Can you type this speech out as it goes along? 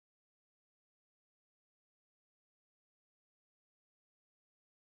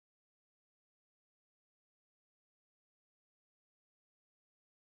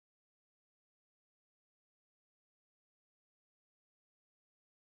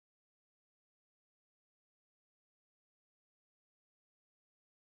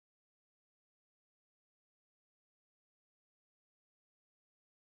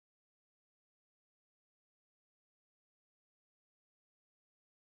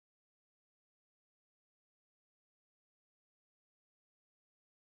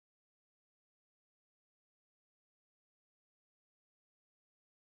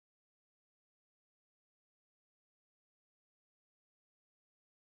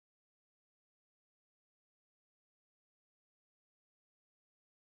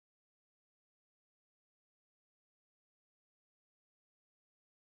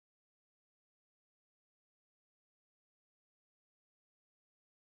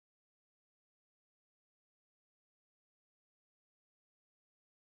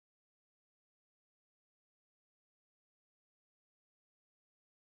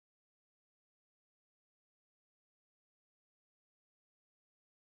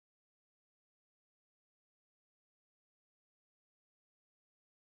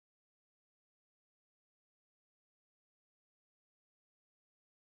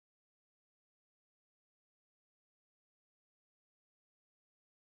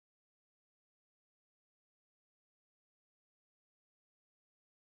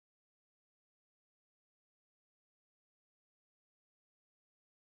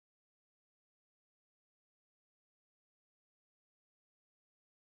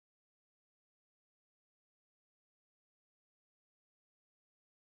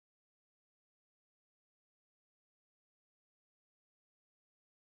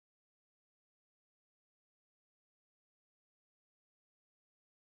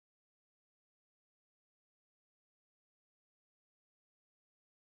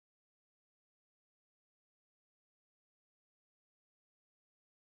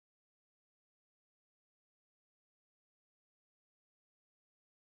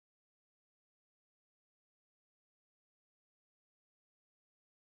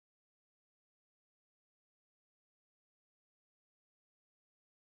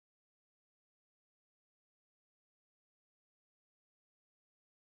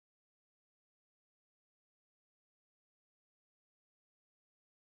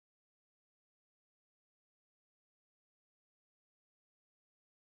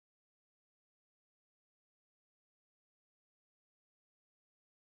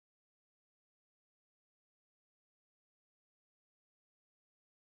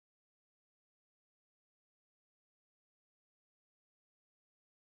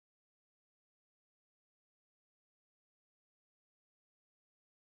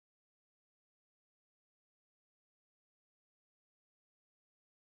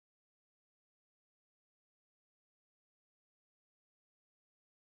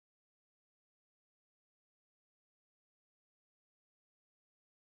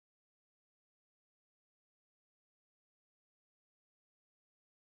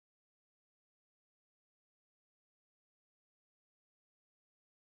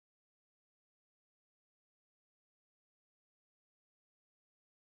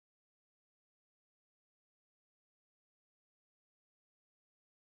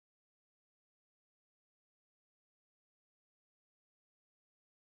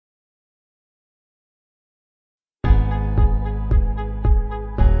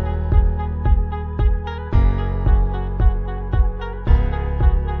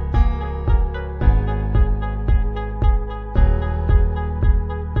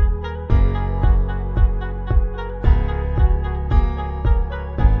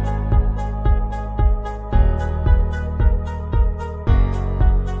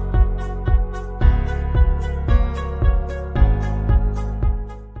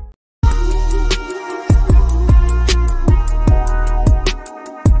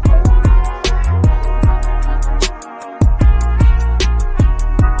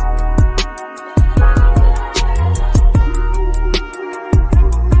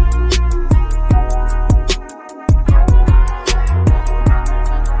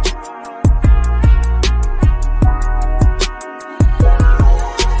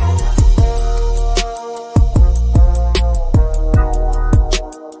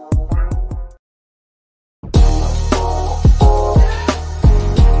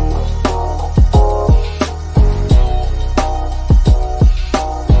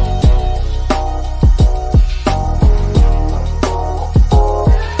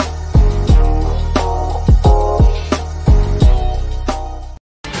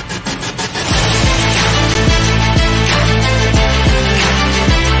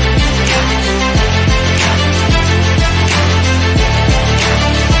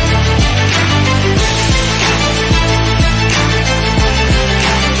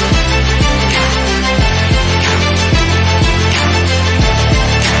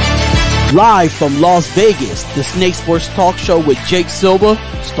Live from Las Vegas, the Snake Sports Talk Show with Jake Silva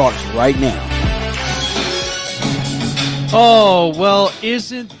starts right now. Oh, well,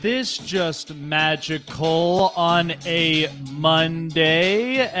 isn't this just magical on a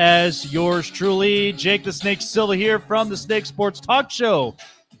Monday? As yours truly, Jake the Snake Silva here from the Snake Sports Talk Show.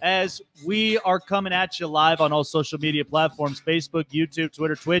 As we are coming at you live on all social media platforms, Facebook, YouTube,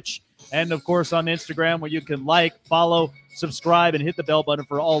 Twitter, Twitch, and of course on Instagram, where you can like, follow, subscribe, and hit the bell button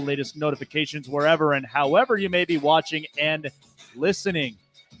for all latest notifications wherever and however you may be watching and listening.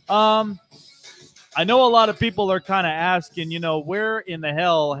 I know a lot of people are kind of asking, where in the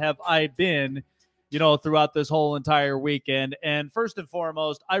hell have I been, throughout this whole entire weekend? And first and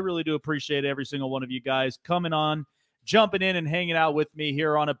foremost, I really do appreciate every single one of you guys coming on, jumping in and hanging out with me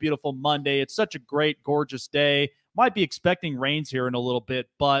here on a beautiful Monday. It's such a great, gorgeous day. Might be expecting rains here in a little bit,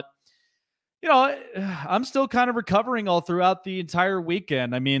 but I'm still kind of recovering all throughout the entire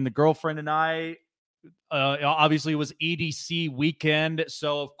weekend. I mean, the girlfriend and I, obviously it was EDC weekend.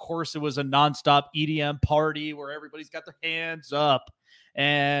 So of course it was a nonstop EDM party where everybody's got their hands up,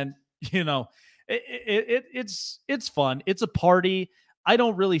 and it's fun. It's a party. I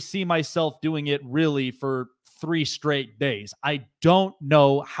don't really see myself doing it really for 3 straight days. I don't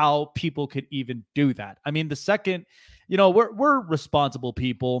know how people could even do that. I mean, the second, we're responsible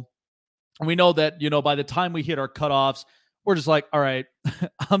people. And we know that, by the time we hit our cutoffs, we're just like, all right,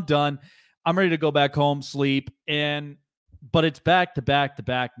 I'm done. I'm ready to go back home, sleep. But it's back to back to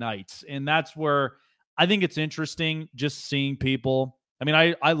back nights. And that's where I think it's interesting just seeing people. I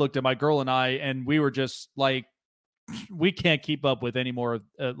mean, I looked at my girl and we were just like, we can't keep up with any more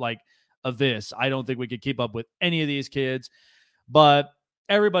of this. I don't think we could keep up with any of these kids, but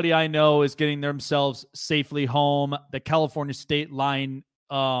everybody I know is getting themselves safely home. The California state line,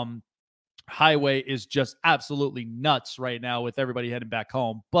 highway is just absolutely nuts right now with everybody heading back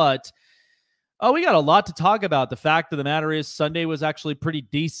home. But we got a lot to talk about. The fact of the matter is Sunday was actually pretty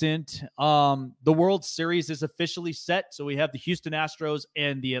decent. The World Series is officially set. So we have the Houston Astros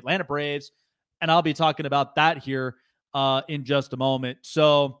and the Atlanta Braves, and I'll be talking about that here in just a moment.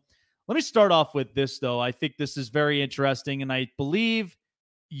 So let me start off with this, though. I think this is very interesting, and I believe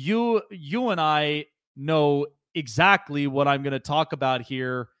you and I know exactly what I'm going to talk about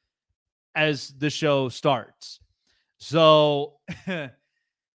here as the show starts. So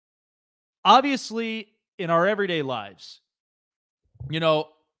obviously in our everyday lives,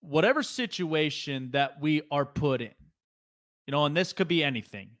 whatever situation that we are put in, and this could be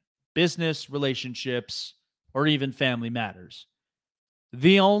anything, business, relationships, or even family matters.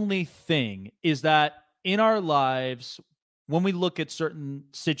 The only thing is that in our lives, when we look at certain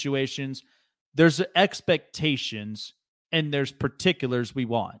situations, there's expectations and there's particulars we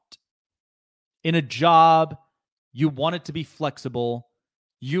want. In a job, you want it to be flexible.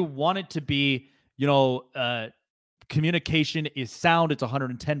 You want it to be, communication is sound. It's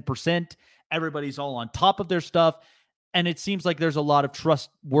 110%. Everybody's all on top of their stuff. And it seems like there's a lot of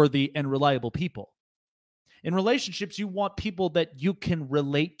trustworthy and reliable people. In relationships, you want people that you can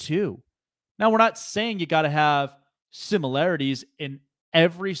relate to. Now, we're not saying you got to have similarities in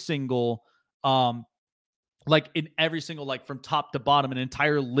every single, from top to bottom, an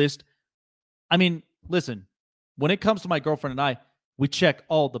entire list. I mean, listen, when it comes to my girlfriend and I, we check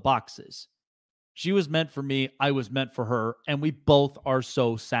all the boxes. She was meant for me. I was meant for her. And we both are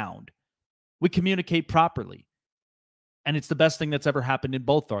so sound. We communicate properly. And it's the best thing that's ever happened in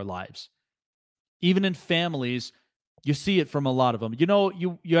both our lives. Even in families, you see it from a lot of them.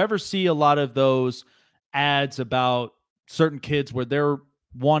 You ever see a lot of those ads about certain kids where they're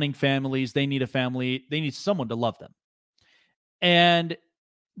wanting families, they need a family, they need someone to love them. And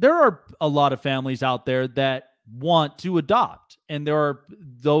there are a lot of families out there that want to adopt. And there are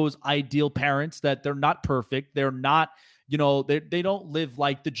those ideal parents that they're not perfect. They're not, they don't live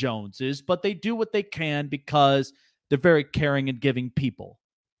like the Joneses, but they do what they can because they're very caring and giving people.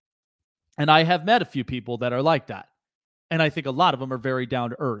 And I have met a few people that are like that. And I think a lot of them are very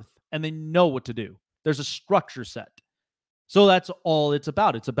down to earth and they know what to do. There's a structure set. So that's all it's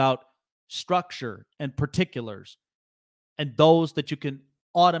about. It's about structure and particulars and those that you can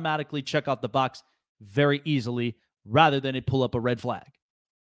automatically check off the box very easily rather than it pull up a red flag.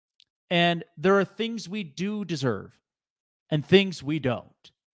 And there are things we do deserve and things we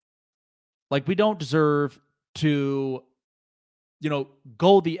don't. Like we don't deserve to,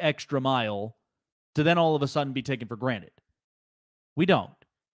 go the extra mile to then all of a sudden be taken for granted. We don't.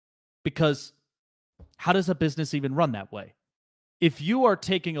 Because how does a business even run that way? If you are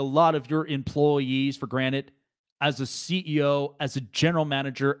taking a lot of your employees for granted as a CEO, as a general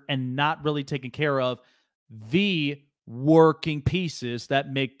manager, and not really taking care of the working pieces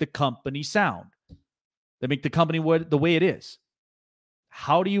that make the company sound, that make the company the way it is.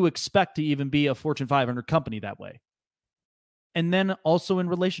 How do you expect to even be a Fortune 500 company that way? And then also in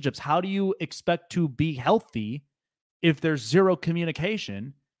relationships, how do you expect to be healthy if there's zero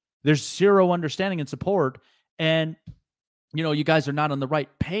communication, there's zero understanding and support, and you guys are not on the right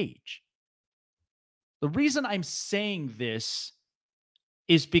page? The reason I'm saying this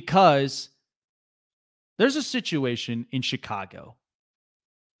is because there's a situation in Chicago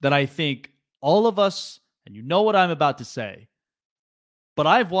that I think all of us, and you know what I'm about to say, but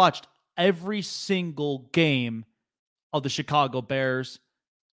I've watched every single game of the Chicago Bears,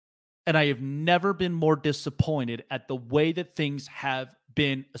 and I have never been more disappointed at the way that things have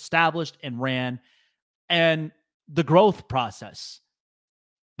been established and ran, and the growth process.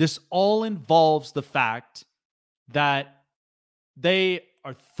 This all involves the fact that they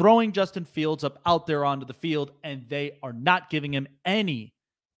are throwing Justin Fields up out there onto the field, and they are not giving him any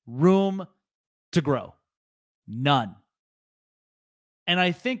room to grow. None. And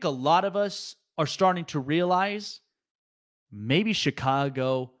I think a lot of us are starting to realize maybe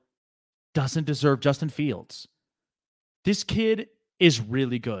Chicago doesn't deserve Justin Fields. This kid is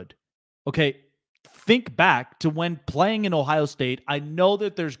really good. Okay, think back to when playing in Ohio State. I know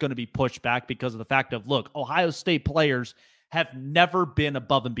that there's going to be pushback because of the fact of, look, Ohio State players have never been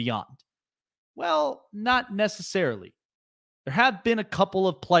above and beyond. Well, not necessarily. There have been a couple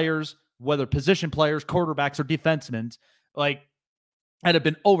of players, whether position players, quarterbacks, or defensemen, like that have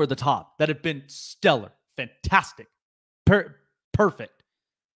been over the top, that have been stellar, fantastic, perfect.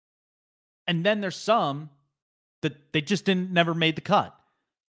 And then there's some that they just never made the cut.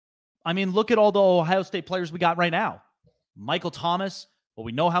 I mean, look at all the Ohio State players we got right now. Michael Thomas, well,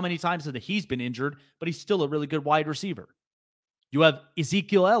 we know how many times that he's been injured, but he's still a really good wide receiver. You have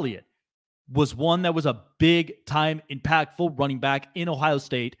Ezekiel Elliott, was one that was a big-time, impactful running back in Ohio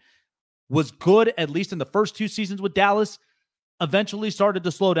State, was good at least in the first 2 seasons with Dallas, eventually started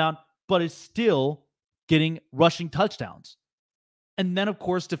to slow down, but is still getting rushing touchdowns. And then, of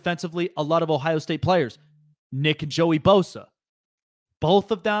course, defensively, a lot of Ohio State players, Nick and Joey Bosa.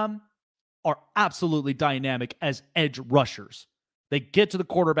 Both of them are absolutely dynamic as edge rushers. They get to the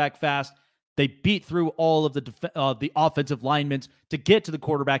quarterback fast. They beat through all of the offensive linemen to get to the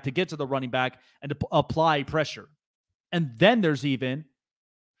quarterback, to get to the running back, and to apply pressure. And then there's even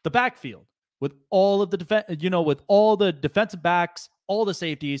the backfield with all of the with all the defensive backs, all the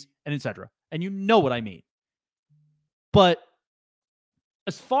safeties, and etc. And you know what I mean. But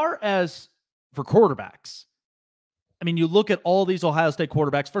as far as for quarterbacks, I mean, you look at all these Ohio State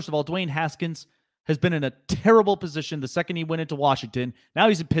quarterbacks. First of all, Dwayne Haskins has been in a terrible position the second he went into Washington. Now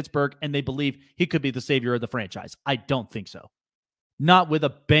he's in Pittsburgh, and they believe he could be the savior of the franchise. I don't think so. Not with a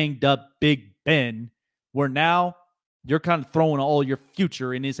banged-up Big Ben, where now you're kind of throwing all your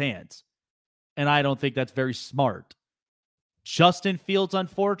future in his hands. And I don't think that's very smart. Justin Fields,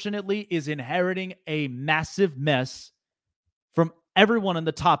 unfortunately, is inheriting a massive mess from everyone on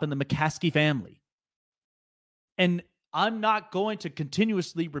the top in the McCaskey family. And I'm not going to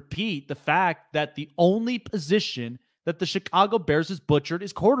continuously repeat the fact that the only position that the Chicago Bears has butchered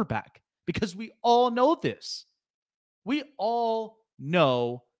is quarterback, because we all know this. We all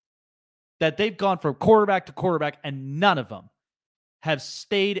know that they've gone from quarterback to quarterback, and none of them have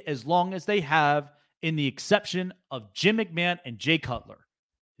stayed as long as they have, in the exception of Jim McMahon and Jay Cutler.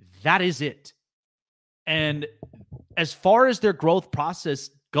 That is it. And as far as their growth process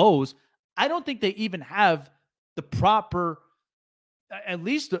goes, I don't think they even have the proper, at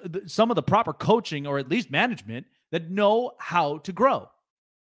least some of the proper coaching, or at least management, that know how to grow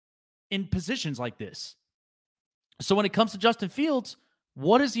in positions like this. So when it comes to Justin Fields,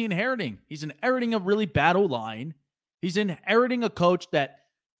 what is he inheriting? He's inheriting a really bad O-line. He's inheriting a coach that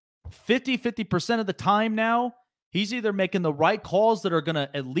 50% of the time now, he's either making the right calls that are going to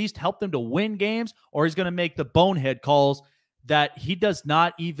at least help them to win games, or he's going to make the bonehead calls that he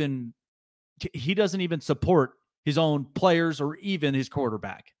doesn't even support his own players or even his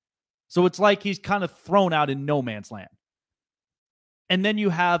quarterback. So it's like he's kind of thrown out in no man's land. And then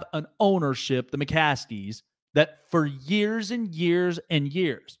you have an ownership, the McCaskies, that for years and years and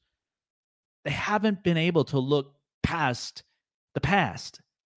years, they haven't been able to look past the past.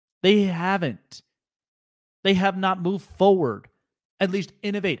 They haven't. They have not moved forward, at least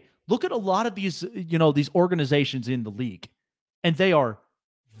innovate. Look at a lot of these, these organizations in the league, and they are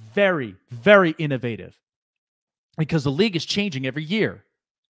very, very innovative, because the league is changing every year.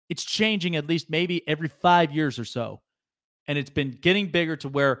 It's changing at least maybe every 5 years or so. And it's been getting bigger to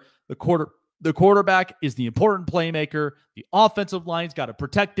where the The quarterback is the important playmaker. The offensive line's got to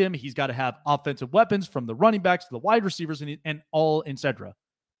protect him. He's got to have offensive weapons from the running backs to the wide receivers and all, etc.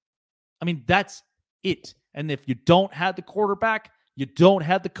 I mean, that's it. And if you don't have the quarterback, you don't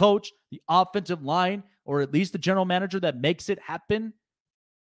have the coach, the offensive line, or at least the general manager that makes it happen,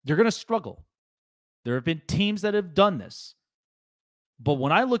 you're going to struggle. There have been teams that have done this. But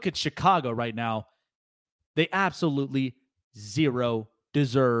when I look at Chicago right now, they absolutely zero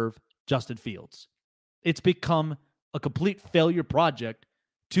deserve Justin Fields. It's become a complete failure project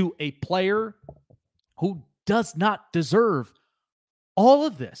to a player who does not deserve all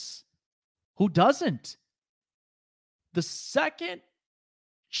of this. Who doesn't? The second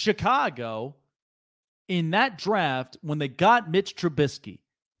Chicago in that draft, when they got Mitch Trubisky,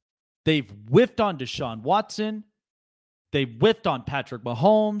 they've whiffed on Deshaun Watson. They've whiffed on Patrick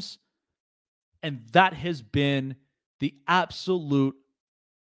Mahomes. And that has been the absolute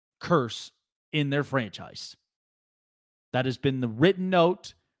curse in their franchise. That has been the written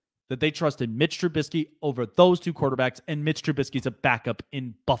note that they trusted Mitch Trubisky over those two quarterbacks, and Mitch Trubisky's a backup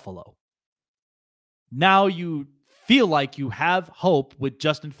in Buffalo. Now you feel like you have hope with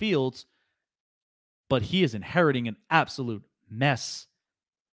Justin Fields, but he is inheriting an absolute mess.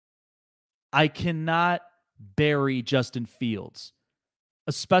 I cannot bury Justin Fields,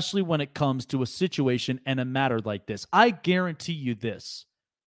 especially when it comes to a situation and a matter like this. I guarantee you this.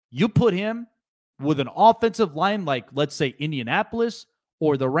 You put him with an offensive line like, let's say, Indianapolis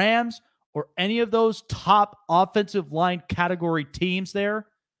or the Rams or any of those top offensive line category teams there,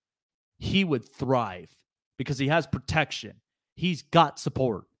 he would thrive because he has protection. He's got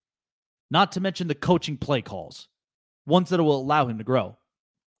support. Not to mention the coaching play calls, ones that will allow him to grow.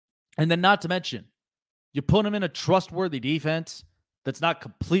 And then not to mention, you put him in a trustworthy defense that's not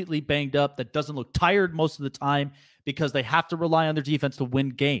completely banged up, that doesn't look tired most of the time because they have to rely on their defense to win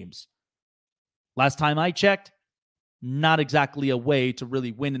games. Last time I checked, not exactly a way to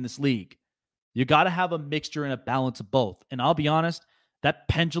really win in this league. You got to have a mixture and a balance of both. And I'll be honest, that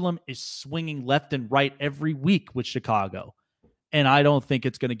pendulum is swinging left and right every week with Chicago. And I don't think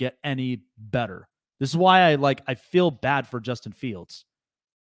it's going to get any better. This is why I feel bad for Justin Fields.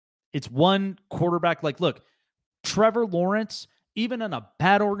 It's one quarterback. Look, Trevor Lawrence, even in a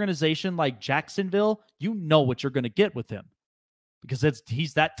bad organization like Jacksonville, you know what you're going to get with him because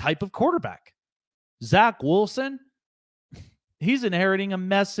he's that type of quarterback. Zach Wilson, he's inheriting a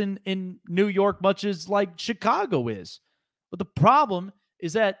mess in New York, much as like Chicago is. But the problem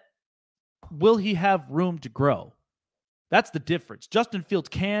is that will he have room to grow? That's the difference. Justin Fields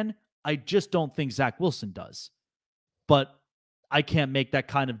can. I just don't think Zach Wilson does. But I can't make that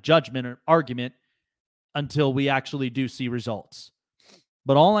kind of judgment or argument until we actually do see results.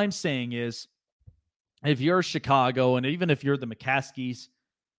 But all I'm saying is, if you're Chicago, and even if you're the McCaskies,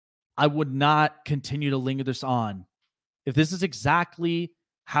 I would not continue to linger this on. If this is exactly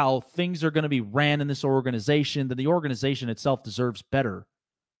how things are going to be ran in this organization, then the organization itself deserves better.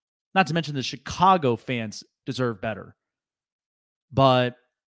 Not to mention the Chicago fans deserve better. But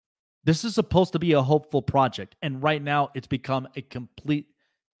this is supposed to be a hopeful project. And right now it's become a complete,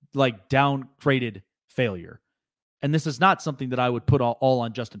 downgraded failure. And this is not something that I would put all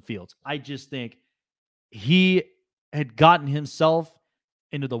on Justin Fields. I just think he had gotten himself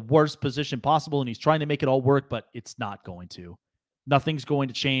into the worst position possible, and he's trying to make it all work, but it's not going to. Nothing's going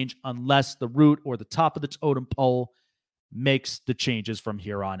to change unless the root or the top of the totem pole makes the changes from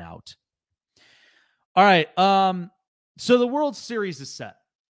here on out. All right. So the World Series is set.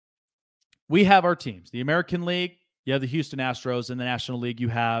 We have our teams. The American League, you have the Houston Astros. In the National League, you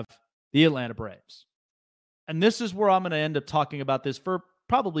have the Atlanta Braves. And this is where I'm going to end up talking about this for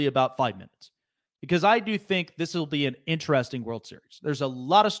probably about 5 minutes, because I do think this will be an interesting World Series. There's a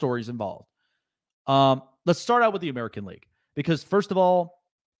lot of stories involved. Let's start out with the American League, because first of all,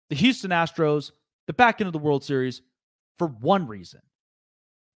 the Houston Astros, they're back into the World Series for one reason,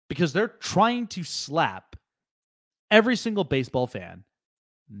 because they're trying to slap every single baseball fan,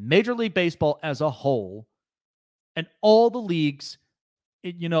 Major League Baseball as a whole, and all the leagues,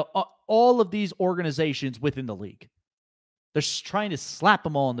 all of these organizations within the league. They're just trying to slap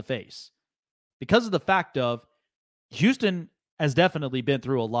them all in the face because of the fact of Houston has definitely been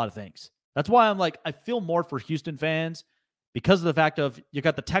through a lot of things. That's why I feel more for Houston fans, because of the fact of you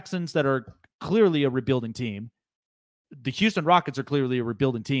got the Texans that are clearly a rebuilding team. The Houston Rockets are clearly a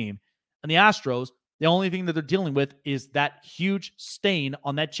rebuilding team. And the Astros, the only thing that they're dealing with is that huge stain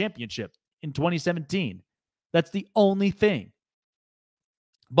on that championship in 2017. That's the only thing.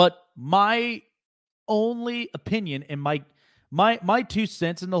 But my only opinion and my 2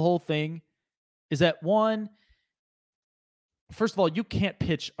 cents in the whole thing is that, one, first of all, you can't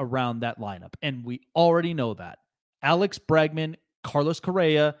pitch around that lineup, and we already know that. Alex Bregman, Carlos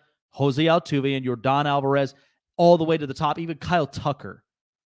Correa, Jose Altuve, and Yordan Alvarez, all the way to the top, even Kyle Tucker.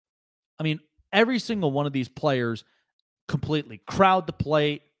 I mean, every single one of these players completely crowd the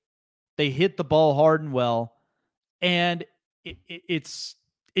plate. They hit the ball hard and well, and it's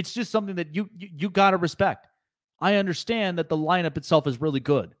just something that you got to respect. I understand that the lineup itself is really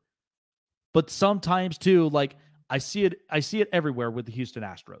good, but sometimes too, like I see it everywhere with the Houston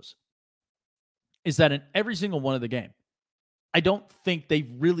Astros, is that in every single one of the game, I don't think they've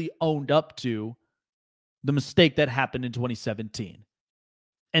really owned up to the mistake that happened in 2017.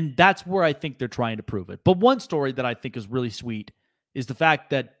 And that's where I think they're trying to prove it. But one story that I think is really sweet is the fact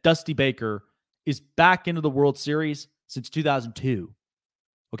that Dusty Baker is back into the World Series since 2002.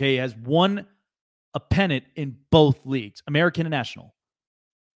 Okay, he has won a pennant in both leagues, American and National.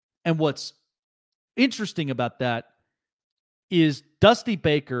 And what's interesting about that is Dusty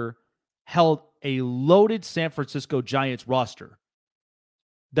Baker held a loaded San Francisco Giants roster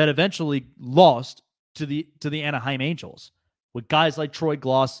that eventually lost to the Anaheim Angels with guys like Troy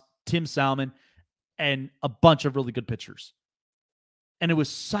Gloss, Tim Salmon, and a bunch of really good pitchers. And it was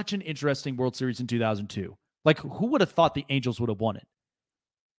such an interesting World Series in 2002. Like, who would have thought the Angels would have won it?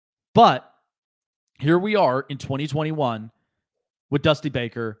 But here we are in 2021 with Dusty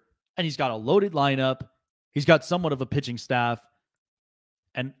Baker, and he's got a loaded lineup. He's got somewhat of a pitching staff.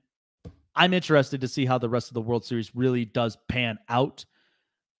 And I'm interested to see how the rest of the World Series really does pan out.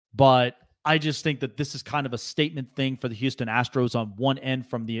 But I just think that this is kind of a statement thing for the Houston Astros on one end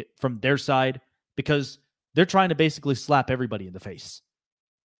from their side, because they're trying to basically slap everybody in the face,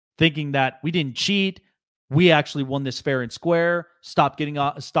 thinking that we didn't cheat. We actually won this fair and square. Stop getting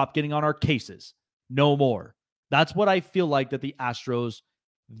on our cases. No more. That's what I feel like that the Astros,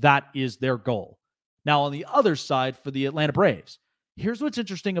 that is their goal. Now, on the other side, for the Atlanta Braves, here's what's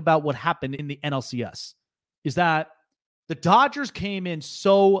interesting about what happened in the NLCS is that the Dodgers came in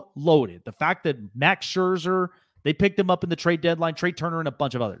so loaded. The fact that Max Scherzer, they picked him up in the trade deadline, Trey Turner, and a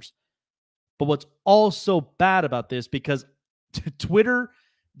bunch of others. But what's also bad about this, because Twitter,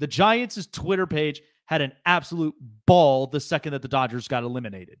 the Giants' Twitter page had an absolute ball the second that the Dodgers got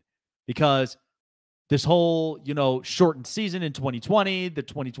eliminated, because this whole, shortened season in 2020, the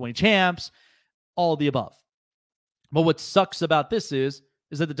 2020 champs, all the above. But what sucks about this is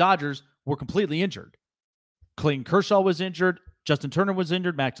that the Dodgers were completely injured. Clayton Kershaw was injured. Justin Turner was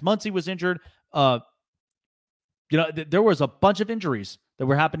injured. Max Muncy was injured. There was a bunch of injuries that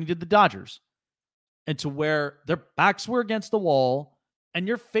were happening to the Dodgers, and to where their backs were against the wall, and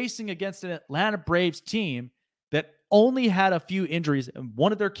you're facing against an Atlanta Braves team that only had a few injuries, and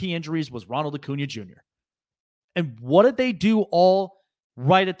one of their key injuries was Ronald Acuna Jr. And what did they do all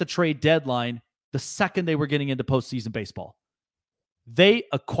right at the trade deadline the second they were getting into postseason baseball? They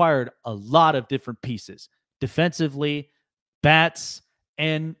acquired a lot of different pieces, defensively, bats,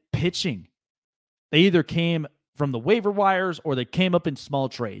 and pitching. They either came from the waiver wires or they came up in small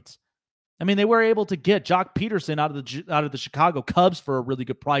trades. I mean, they were able to get Jock Peterson out of the Chicago Cubs for a really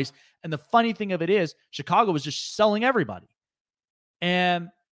good price. And the funny thing of it is, Chicago was just selling everybody. And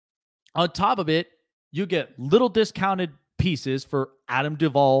on top of it, you get little discounted pieces for Adam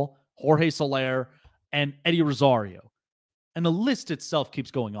Duvall, Jorge Soler, and Eddie Rosario. And the list itself keeps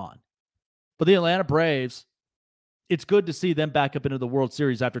going on. But the Atlanta Braves, it's good to see them back up into the World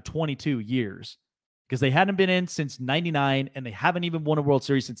Series after 22 years, because they hadn't been in since 99, and they haven't even won a World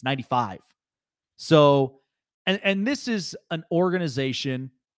Series since 95. So, and this is an organization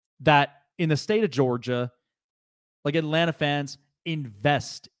that in the state of Georgia, like, Atlanta fans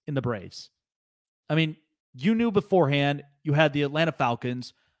invest in the Braves. I mean, you knew beforehand you had the Atlanta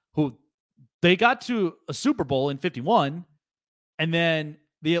Falcons, who they got to a Super Bowl in 51, and then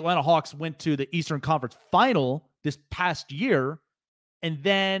the Atlanta Hawks went to the Eastern Conference Final this past year. And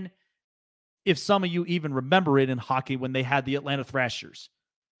then, if some of you even remember it in hockey, when they had the Atlanta Thrashers,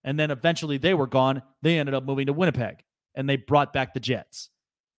 and then eventually they were gone, they ended up moving to Winnipeg, and they brought back the Jets.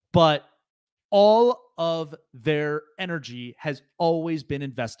 But all of their energy has always been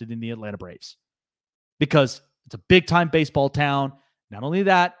invested in the Atlanta Braves, because it's a big-time baseball town. Not only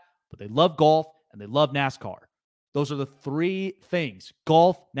that, but they love golf and they love NASCAR. Those are the three things: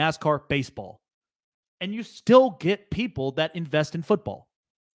 golf, NASCAR, baseball. And you still get people that invest in football.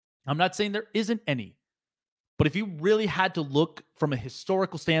 I'm not saying there isn't any, but if you really had to look from a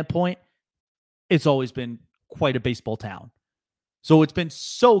historical standpoint, it's always been quite a baseball town. So it's been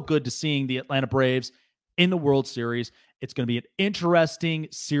so good to seeing the Atlanta Braves in the World Series. It's going to be an interesting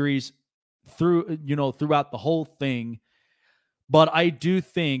series throughout the whole thing. But I do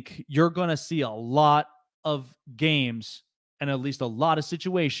think you're going to see a lot of games and at least a lot of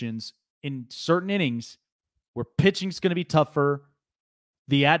situations in certain innings where pitching's going to be tougher,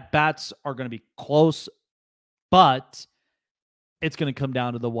 the at-bats are going to be close, but it's going to come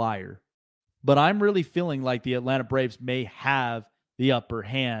down to the wire. But I'm really feeling like the Atlanta Braves may have the upper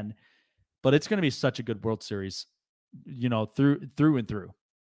hand, but it's going to be such a good World Series, through and through.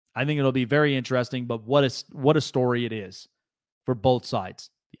 I think it'll be very interesting, but what a story it is for both sides.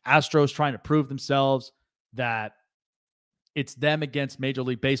 The Astros trying to prove themselves that it's them against Major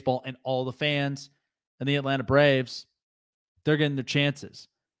League Baseball and all the fans, and the Atlanta Braves, they're getting their chances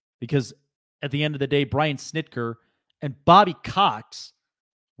because at the end of the day, Brian Snitker and Bobby Cox,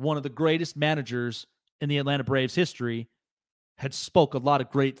 one of the greatest managers in the Atlanta Braves history, had spoke a lot of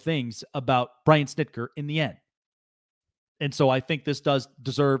great things about Brian Snitker in the end. And so I think this does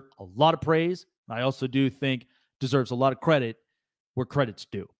deserve a lot of praise. I also do think deserves a lot of credit where credit's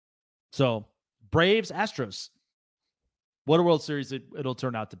due. So Braves, Astros, what a World Series it'll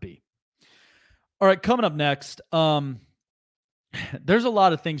turn out to be. All right, coming up next, there's a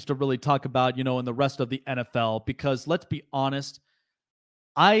lot of things to really talk about, in the rest of the NFL, because let's be honest,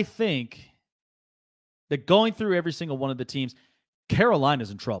 I think that going through every single one of the teams, Carolina's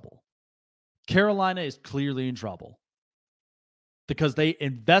in trouble. Carolina is clearly in trouble because they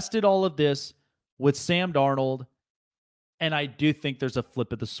invested all of this with Sam Darnold, and I do think there's a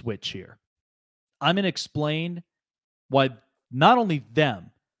flip of the switch here. I'm going to explain why not only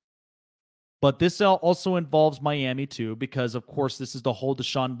them, but this also involves Miami too, because of course this is the whole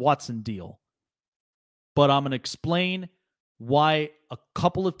Deshaun Watson deal. But I'm going to explain why a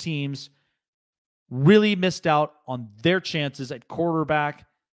couple of teams really missed out on their chances at quarterback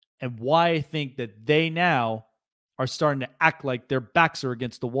and why I think that they now are starting to act like their backs are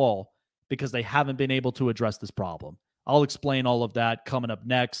against the wall because they haven't been able to address this problem. I'll explain all of that coming up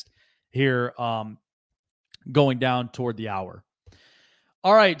next here, going down toward the hour.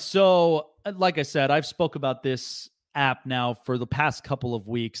 All right, so like I said, I've spoke about this app now for the past couple of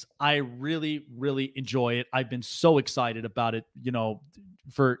weeks. I really, really enjoy it. I've been so excited about it,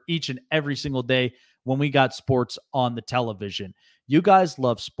 for each and every single day when we got sports on the television. You guys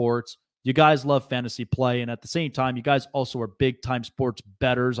love sports. You guys love fantasy play. And at the same time, you guys also are big time sports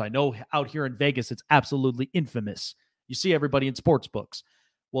bettors. I know out here in Vegas, it's absolutely infamous. You see everybody in sports books.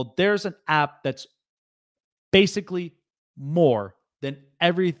 Well, there's an app that's basically more than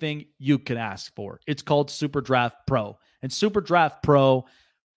everything you can ask for. It's called SuperDraft Pro. And SuperDraft Pro,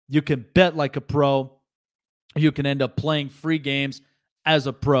 you can bet like a pro. You can end up playing free games as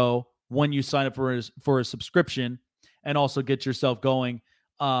a pro when you sign up for a subscription, and also get yourself going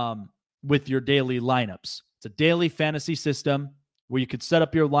with your daily lineups. It's a daily fantasy system where you could set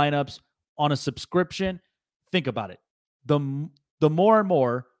up your lineups on a subscription. Think about it. The more and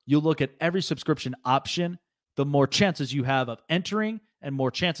more you look at every subscription option, the more chances you have of entering and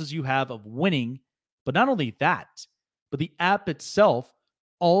more chances you have of winning. But not only that, but the app itself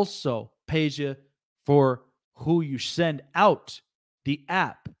also pays you for who you send out the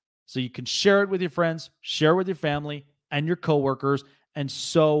app. So you can share it with your friends, share it with your family and your coworkers, and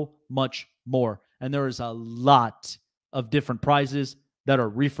so much more. And there is a lot of different prizes that are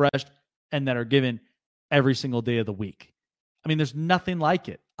refreshed and that are given every single day of the week. I mean, there's nothing like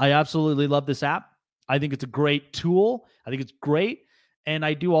it. I absolutely love this app. I think it's a great tool. I think it's great. And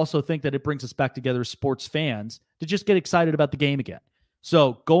I do also think that it brings us back together as sports fans to just get excited about the game again.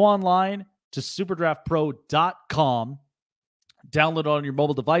 So go online to superdraftpro.com, download it on your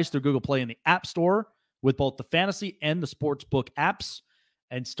mobile device through Google Play in the App Store with both the fantasy and the sportsbook apps,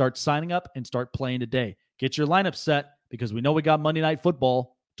 and start signing up and start playing today. Get your lineup set because we know we got Monday Night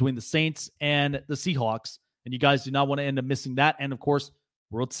Football between the Saints and the Seahawks, and you guys do not want to end up missing that. And of course,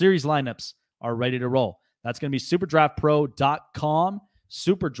 World Series lineups are ready to roll. That's going to be superdraftpro.com,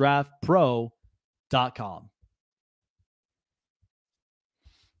 superdraftpro.com.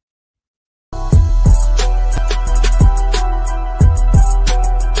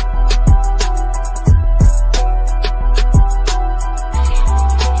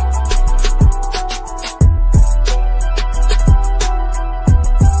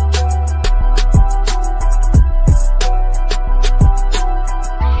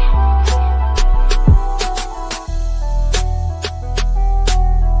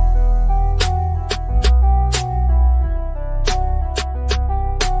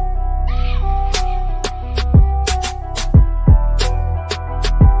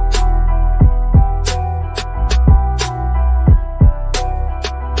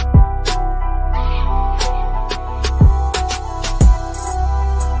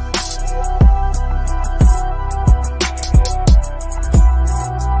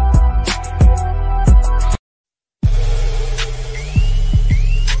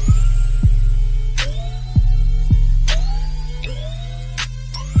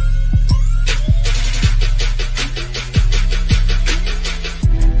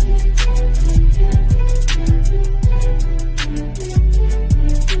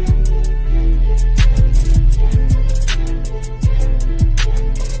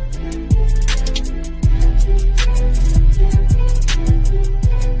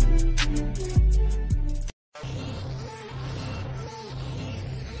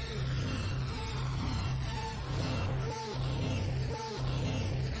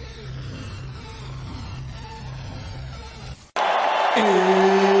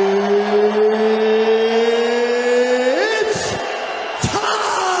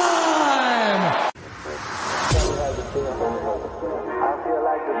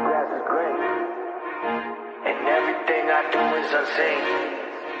 grass is green, and everything I do is unseen.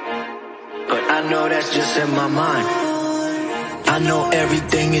 But I know that's just in my mind. I know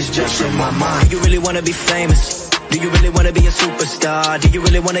everything is just in my mind. Do you really want to be famous? Do you really want to be a superstar? Do you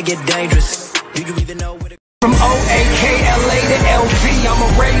really want to get dangerous? Do you even know what it... From O-A-K-L-A to L-V, I'm a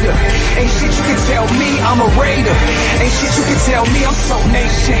Raider. Ain't shit you can tell me, I'm a Raider. Ain't shit you can tell me, I'm so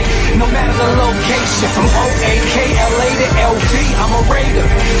nation. No matter the location. From O-A-K-L-A to L-V, I'm a Raider.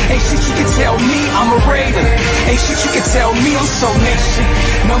 Ain't shit you can tell me, I'm a Raider. Ain't shit you can tell me, I'm so nation.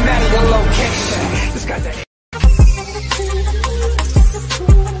 No matter the location. This got that.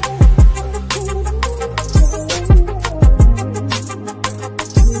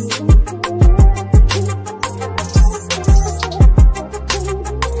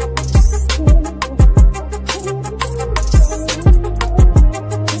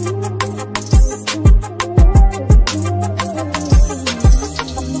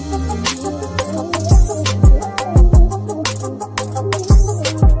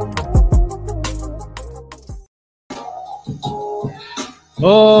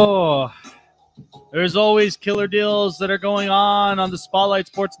 Oh, there's always killer deals that are going on the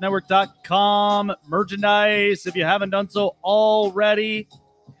SpotlightSportsNetwork.com merchandise. If you haven't done so already,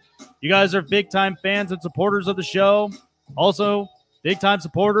 you guys are big-time fans and supporters of the show. Also, big-time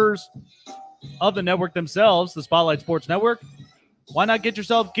supporters of the network themselves, the Spotlight Sports Network. Why not get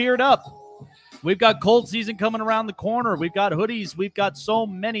yourself geared up? We've got cold season coming around the corner. We've got hoodies. We've got so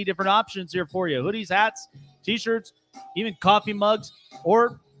many different options here for you. Hoodies, hats, T-shirts, even coffee mugs,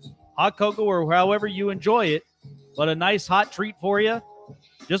 or hot cocoa, or however you enjoy it. But a nice hot treat for you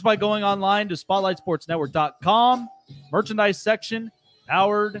just by going online to SpotlightSportsNetwork.com. Merchandise section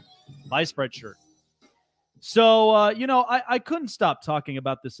powered by Spreadshirt. So, I couldn't stop talking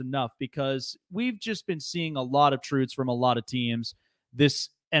about this enough because we've just been seeing a lot of truths from a lot of teams this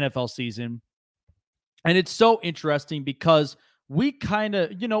NFL season. And it's so interesting because we kind of,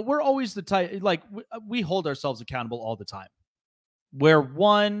 we're always the type, like, we hold ourselves accountable all the time. Where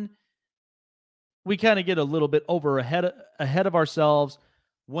we kind of get a little bit ahead of ourselves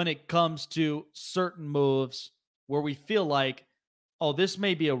when it comes to certain moves where we feel like, oh, this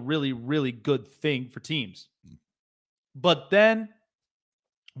may be a really, really good thing for teams. But then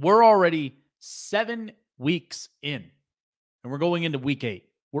we're already 7 weeks in, and we're going into week 8.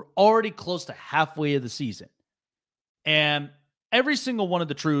 We're already close to halfway of the season. And every single one of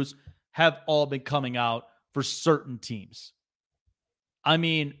the truths have all been coming out for certain teams. I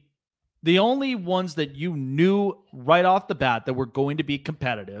mean, the only ones that you knew right off the bat that were going to be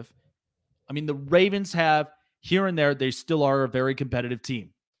competitive, I mean, the Ravens have here and there, they still are a very competitive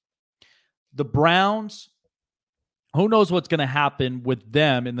team. The Browns, who knows what's going to happen with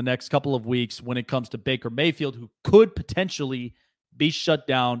them in the next couple of weeks when it comes to Baker Mayfield, who could potentially be shut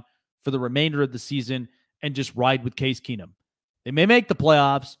down for the remainder of the season and just ride with Case Keenum. They may make the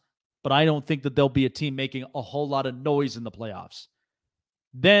playoffs, but I don't think that they'll be a team making a whole lot of noise in the playoffs.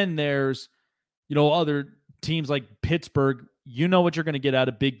 Then there's, other teams like Pittsburgh. You know what you're going to get out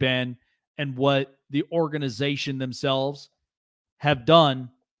of Big Ben and what the organization themselves have done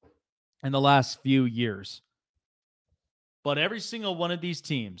in the last few years. But every single one of these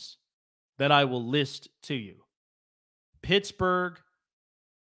teams that I will list to you, Pittsburgh,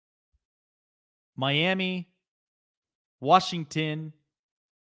 Miami, Washington,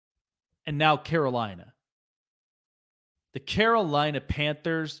 and now Carolina. The Carolina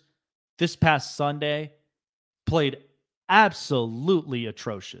Panthers this past Sunday played absolutely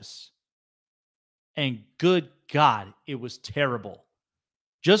atrocious. And good God, it was terrible.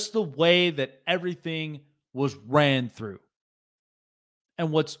 Just the way that everything was ran through.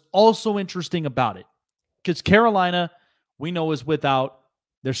 And what's also interesting about it, because Carolina, we know, is without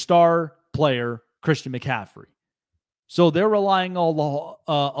their star player, Christian McCaffrey. So they're relying a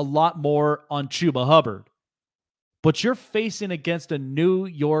lot more on Chuba Hubbard. But you're facing against a New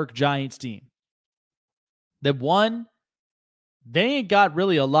York Giants team that, one, they ain't got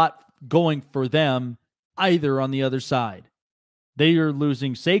really a lot going for them either on the other side. They are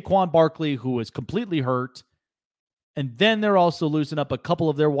losing Saquon Barkley, who is completely hurt. And then they're also losing up a couple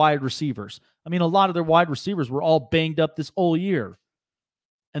of their wide receivers. I mean, a lot of their wide receivers were all banged up this whole year.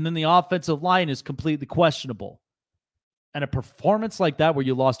 And then the offensive line is completely questionable. And a performance like that where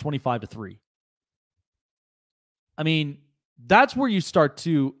you lost 25-3. I mean, that's where you start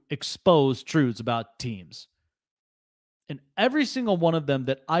to expose truths about teams. And every single one of them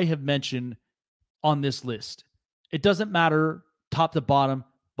that I have mentioned on this list, it doesn't matter top to bottom,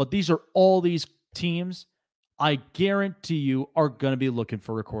 but these are all these teams I guarantee you are going to be looking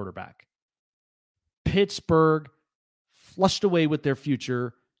for a quarterback. Pittsburgh flushed away with their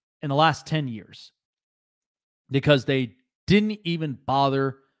future in the last 10 years because they didn't even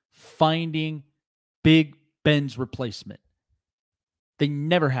bother finding Big Ben's replacement. They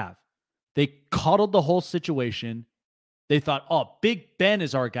never have. They coddled the whole situation. They thought, oh, Big Ben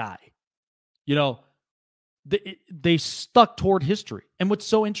is our guy. You know, they stuck toward history. And what's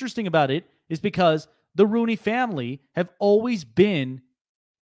so interesting about it is because the Rooney family have always been,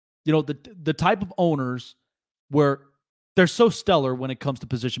 you know, the type of owners where they're so stellar when it comes to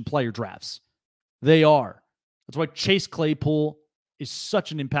position player drafts. They are. That's why Chase Claypool is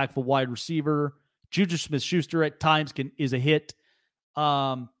such an impactful wide receiver. Juju Smith-Schuster at times is a hit.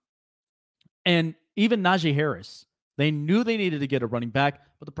 And even Najee Harris. They knew they needed to get a running back,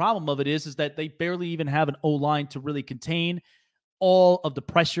 but the problem of it is that they barely even have an O-line to really contain all of the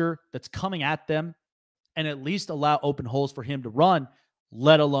pressure that's coming at them and at least allow open holes for him to run,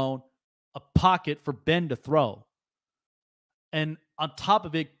 let alone a pocket for Ben to throw. And on top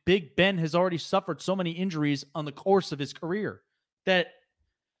of it, Big Ben has already suffered so many injuries on the course of his career that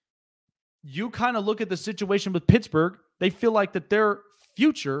you kind of look at the situation with Pittsburgh, they feel like that their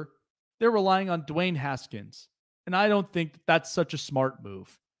future, they're relying on Dwayne Haskins. And I don't think that's such a smart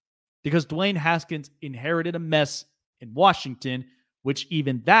move because Dwayne Haskins inherited a mess in Washington, which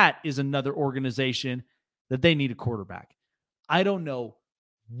even that is another organization that they need a quarterback. I don't know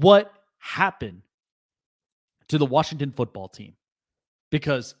what happened to the Washington football team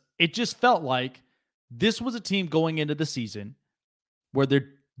because it just felt like this was a team going into the season where their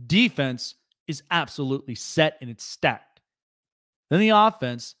defense is absolutely set and it's stacked. Then the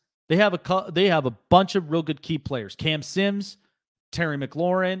offense, they have a bunch of real good key players. Cam Sims, Terry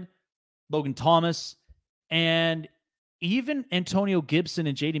McLaurin, Logan Thomas, and even Antonio Gibson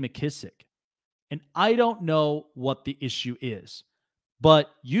and J.D. McKissick. And I don't know what the issue is,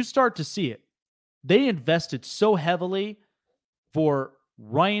 but you start to see it. They invested so heavily for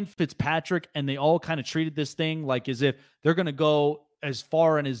Ryan Fitzpatrick, and they all kind of treated this thing like as if they're going to go as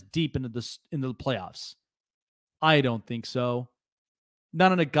far and as deep into the playoffs. I don't think so.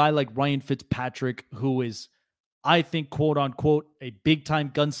 Not on a guy like Ryan Fitzpatrick, who is, I think, quote unquote, a big time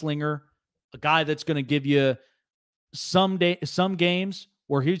gunslinger, a guy that's going to give you some games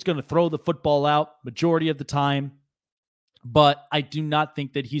where he's going to throw the football out majority of the time. But I do not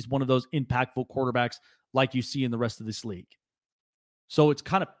think that he's one of those impactful quarterbacks like you see in the rest of this league. So it's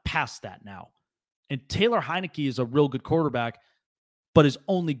kind of past that now. And Taylor Heineke is a real good quarterback, but is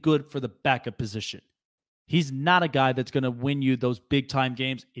only good for the backup position. He's not a guy that's going to win you those big-time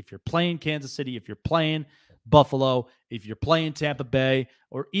games. If you're playing Kansas City, if you're playing Buffalo, if you're playing Tampa Bay,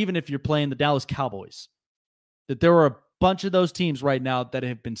 or even if you're playing the Dallas Cowboys, that there are a bunch of those teams right now that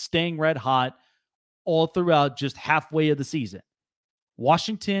have been staying red hot all throughout just halfway of the season.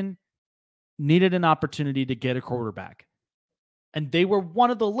 Washington needed an opportunity to get a quarterback. And they were one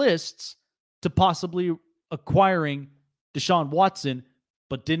of the lists to possibly acquiring Deshaun Watson,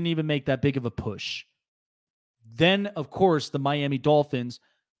 but didn't even make that big of a push. Then, of course, the Miami Dolphins,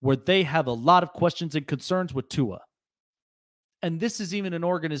 where they have a lot of questions and concerns with Tua. And this is even an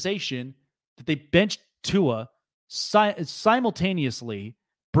organization that they benched Tua simultaneously,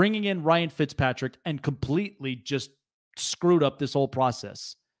 bringing in Ryan Fitzpatrick and completely just screwed up this whole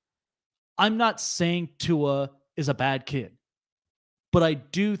process. I'm not saying Tua is a bad kid, but I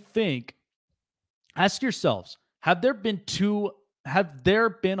do think, ask yourselves, have there been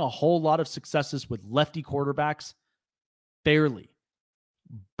a whole lot of successes with lefty quarterbacks? Barely.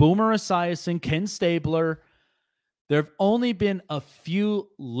 Boomer Esiason, Ken Stabler. There have only been a few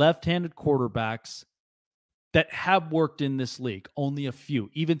left-handed quarterbacks that have worked in this league. Only a few.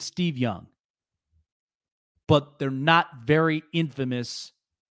 Even Steve Young. But they're not very infamous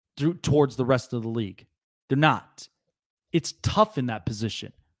towards the rest of the league. They're not. It's tough in that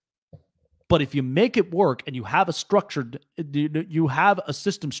position. But if you make it work and you have a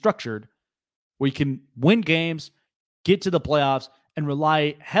system structured where you can win games, get to the playoffs, and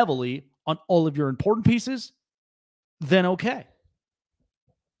rely heavily on all of your important pieces, then okay.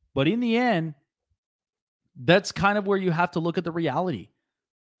 But in the end, that's kind of where you have to look at the reality.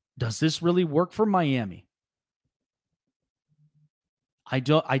 Does this really work for Miami? I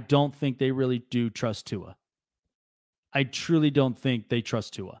don't think they really do trust Tua. I truly don't think they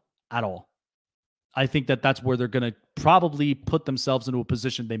trust Tua at all. I think that that's where they're going to probably put themselves into a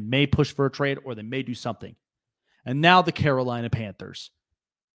position they may push for a trade or they may do something. And now the Carolina Panthers.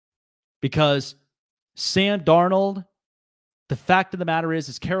 Because Sam Darnold, the fact of the matter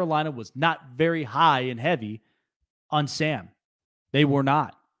is Carolina was not very high and heavy on Sam. They were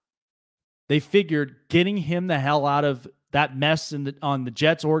not. They figured getting him the hell out of that mess on the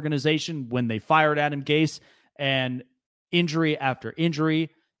Jets organization when they fired Adam Gase and injury after injury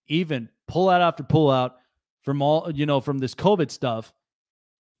even pull out after pull out from all, from this COVID stuff,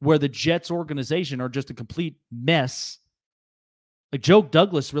 where the Jets organization are just a complete mess. Like, Joe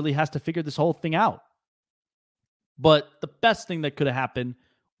Douglas really has to figure this whole thing out. But the best thing that could have happened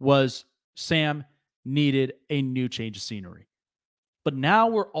was Sam needed a new change of scenery. But now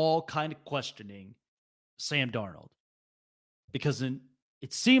we're all kind of questioning Sam Darnold, because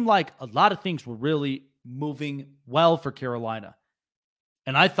it seemed like a lot of things were really moving well for Carolina.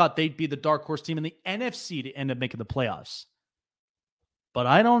 And I thought they'd be the dark horse team in the NFC to end up making the playoffs. But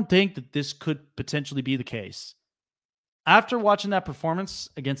I don't think that this could potentially be the case. After watching that performance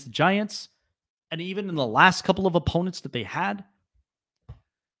against the Giants, and even in the last couple of opponents that they had,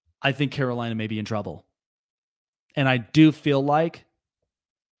 I think Carolina may be in trouble. And I do feel like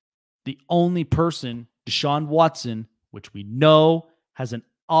the only person, Deshaun Watson, which we know has an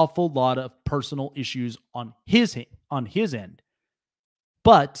awful lot of personal issues on his end.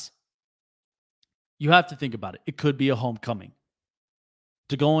 But you have to think about it. It could be a homecoming.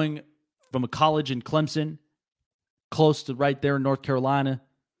 To going from a college in Clemson, close to right there in North Carolina,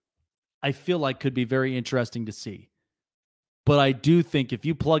 I feel like could be very interesting to see. But I do think if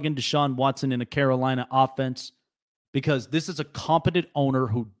you plug in Deshaun Watson in a Carolina offense, because this is a competent owner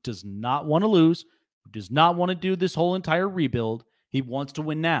who does not want to lose, who does not want to do this whole entire rebuild. He wants to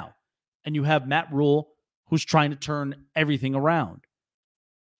win now. And you have Matt Rule, who's trying to turn everything around.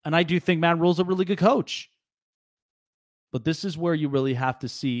 And I do think Matt Rule's a really good coach. But this is where you really have to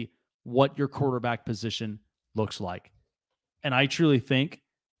see what your quarterback position looks like. And I truly think,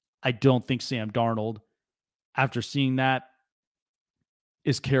 I don't think Sam Darnold, after seeing that,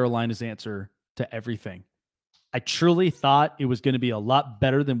 is Carolina's answer to everything. I truly thought it was going to be a lot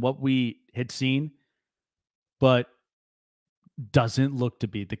better than what we had seen, but doesn't look to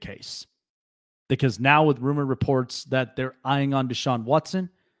be the case. Because now with rumor reports that they're eyeing on Deshaun Watson,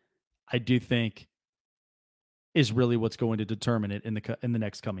 I do think is really what's going to determine it in the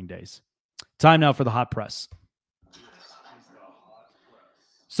next coming days. Time now for the hot press.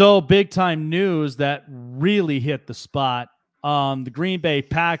 So big time news that really hit the spot. The Green Bay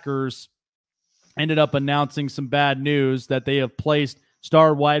Packers ended up announcing some bad news that they have placed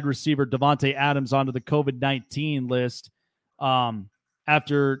star wide receiver Davante Adams onto the COVID-19 list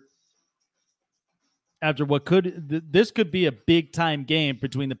after what this could be a big time game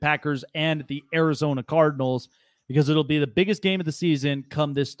between the Packers and the Arizona Cardinals, because it'll be the biggest game of the season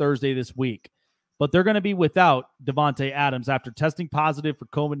come this Thursday this week. But they're going to be without Davante Adams after testing positive for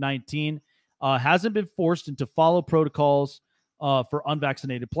COVID-19. Hasn't been forced into follow protocols for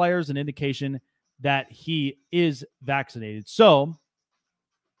unvaccinated players, an indication that he is vaccinated. So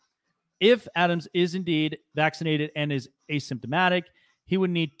if Adams is indeed vaccinated and is asymptomatic, he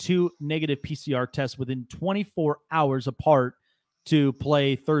would need 2 negative PCR tests within 24 hours apart to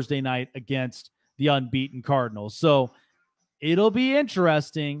play Thursday night against the unbeaten Cardinals. So it'll be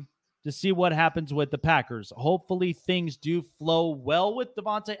interesting to see what happens with the Packers. Hopefully things do flow well with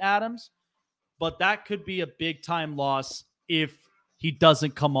Davante Adams, but that could be a big time loss if he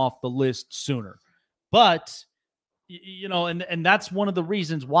doesn't come off the list sooner. But, and that's one of the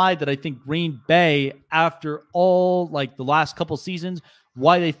reasons why that I think Green Bay, after all, like the last couple seasons,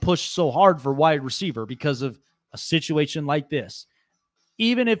 why they've pushed so hard for wide receiver, because of a situation like this.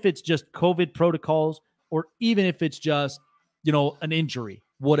 Even if it's just COVID protocols, or even if it's just, an injury,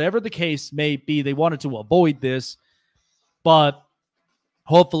 whatever the case may be, they wanted to avoid this, but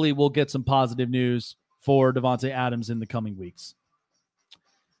hopefully we'll get some positive news for Davante Adams in the coming weeks.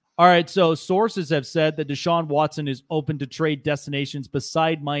 All right, so sources have said that Deshaun Watson is open to trade destinations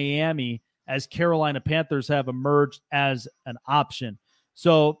beside Miami, as Carolina Panthers have emerged as an option.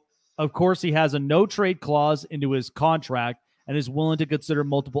 So, of course, he has a no-trade clause into his contract and is willing to consider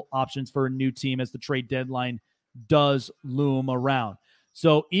multiple options for a new team as the trade deadline does loom around.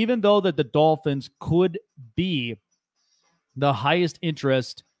 So even though that the Dolphins could be the highest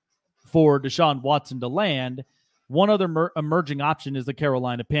interest for Deshaun Watson to land, one other emerging option is the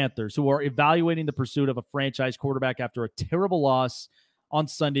Carolina Panthers, who are evaluating the pursuit of a franchise quarterback after a terrible loss on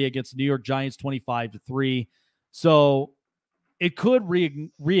Sunday against the New York Giants 25-3. So it could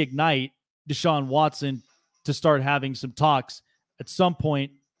reignite Deshaun Watson to start having some talks at some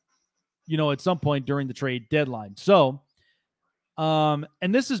point, during the trade deadline. So, and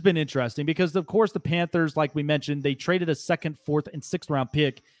this has been interesting because, of course, the Panthers, like we mentioned, they traded a 2nd, 4th, and 6th round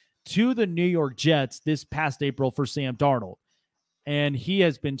pick to the New York Jets this past April for Sam Darnold. And he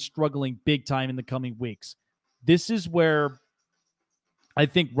has been struggling big time in the coming weeks. This is where I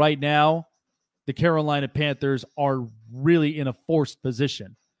think right now the Carolina Panthers are really in a forced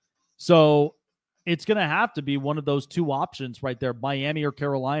position. So it's going to have to be one of those two options right there, Miami or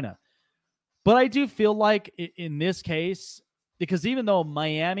Carolina. But I do feel like in this case, because even though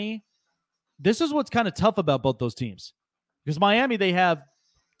Miami, this is what's kind of tough about both those teams. Because Miami, they have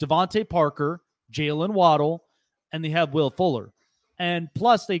Devontae Parker, Jalen Waddle, and they have Will Fuller. And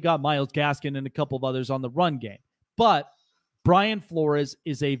plus, they got Myles Gaskin and a couple of others on the run game. But Brian Flores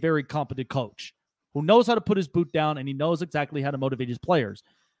is a very competent coach who knows how to put his boot down, and he knows exactly how to motivate his players.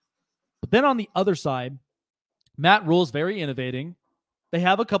 But then on the other side, Matt Rule is very innovating. They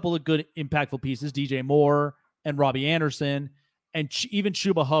have a couple of good, impactful pieces, DJ Moore and Robbie Anderson, and even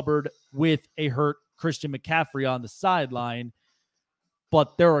Chuba Hubbard with a hurt Christian McCaffrey on the sideline.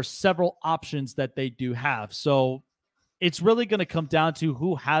 But there are several options that they do have. So it's really going to come down to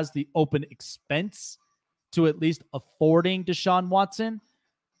who has the open expense to at least affording Deshaun Watson.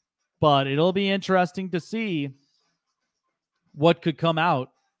 But it'll be interesting to see what could come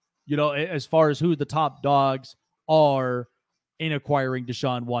out, as far as who the top dogs are in acquiring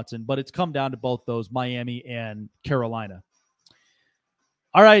Deshaun Watson. But it's come down to both those, Miami and Carolina.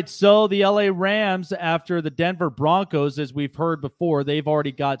 All right, so the LA Rams, after the Denver Broncos, as we've heard before, they've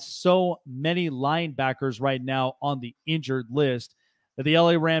already got so many linebackers right now on the injured list that the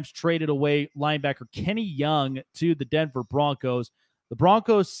LA Rams traded away linebacker Kenny Young to the Denver Broncos. The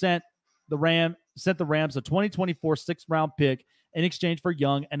Broncos sent the Rams a 2024 sixth-round pick in exchange for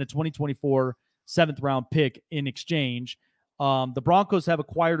Young and a 2024 seventh-round pick in exchange. The Broncos have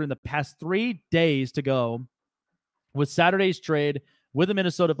acquired in the past 3 days to go with Saturday's trade with the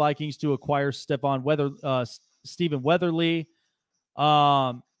Minnesota Vikings to acquire Stephen Weatherly.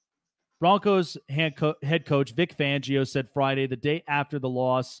 Broncos head coach Vic Fangio said Friday, the day after the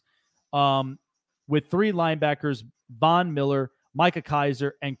loss, with 3 linebackers, Von Miller, Micah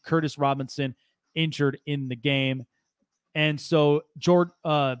Kiser, and Curtis Robinson injured in the game. And so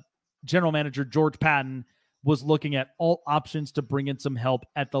General Manager George Patton was looking at all options to bring in some help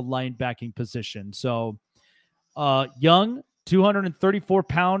at the linebacking position. So Young,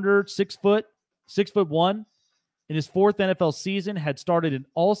 234-pounder, 6'1", in his 4th NFL season, had started in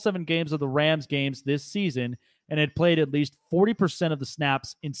all 7 games of the Rams games this season and had played at least 40% of the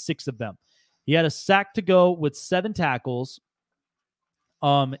snaps in 6 of them. He had a sack to go with 7 tackles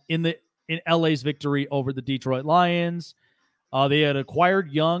in LA's victory over the Detroit Lions. They had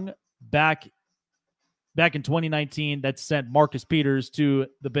acquired Young back in 2019 that sent Marcus Peters to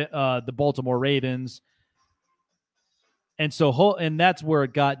the Baltimore Ravens. And that's where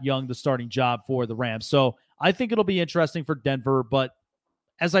it got Young the starting job for the Rams. So I think it'll be interesting for Denver, but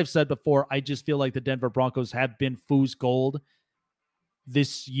as I've said before, I just feel like the Denver Broncos have been fool's gold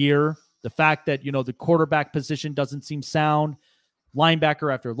this year. The fact that, the quarterback position doesn't seem sound,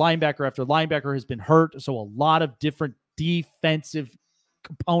 linebacker after linebacker after linebacker has been hurt, so a lot of different defensive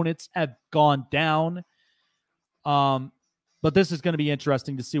components have gone down. But this is going to be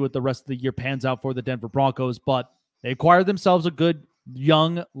interesting to see what the rest of the year pans out for the Denver Broncos, but they acquired themselves a good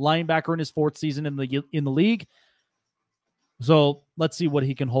young linebacker in his 4th season in the league. So let's see what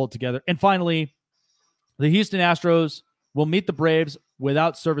he can hold together. And finally, the Houston Astros will meet the Braves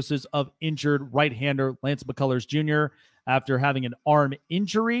without services of injured right-hander Lance McCullers Jr. after having an arm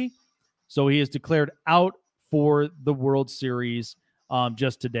injury. So he is declared out for the World Series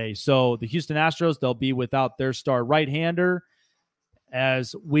just today. So the Houston Astros, they'll be without their star right-hander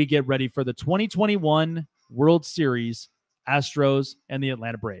as we get ready for the 2021 World Series, Astros and the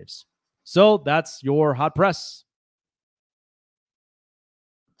Atlanta Braves. So that's your hot press.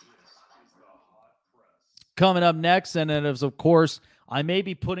 Coming up next, and then of course, I may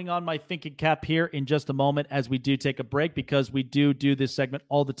be putting on my thinking cap here in just a moment as we do take a break, because we do this segment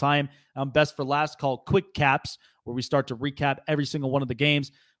all the time. Best for last, called Quick Caps, where we start to recap every single one of the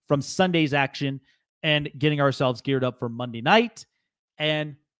games from Sunday's action and getting ourselves geared up for Monday night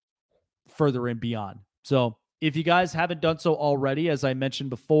and further and beyond. So if you guys haven't done so already, as I mentioned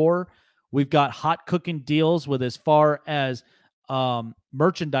before, we've got hot cooking deals with as far as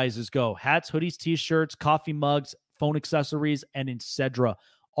merchandises go: hats, hoodies, t-shirts, coffee mugs, phone accessories, and etc.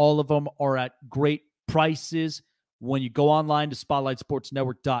 All of them are at great prices. When you go online to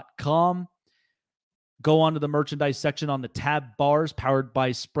SpotlightSportsNetwork.com, go onto the merchandise section on the tab bars powered by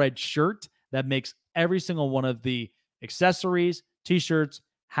Spreadshirt. That makes every single one of the accessories, t-shirts,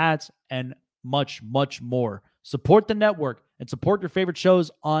 hats, and much, much more. Support the network and support your favorite shows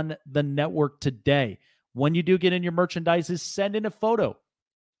on the network today. When you do get in your merchandises, send in a photo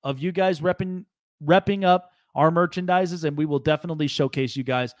of you guys repping up our merchandises, and we will definitely showcase you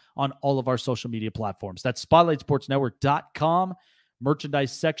guys on all of our social media platforms. That's SpotlightSportsNetwork.com,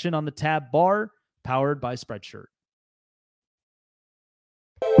 merchandise section on the tab bar, powered by Spreadshirt.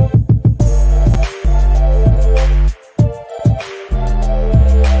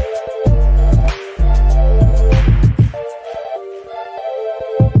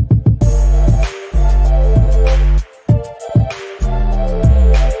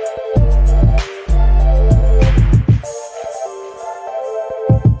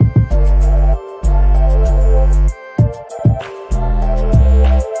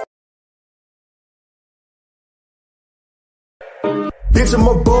 Bitch, I'm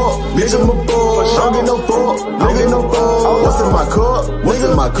a ball. Bitch, I'm a ball. Don't get no ball. Don't get no ball. What's in my cup? What's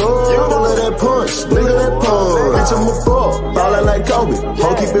in my cup? All of that punch. Look at that punch. Bitch, I'm a ball. Ballin' like Kobe.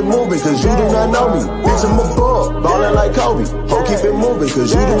 Ho, keep it moving, cause you do not know me. Bitch, I'm a ball. Ballin' like Kobe. Ho, keep it moving, cause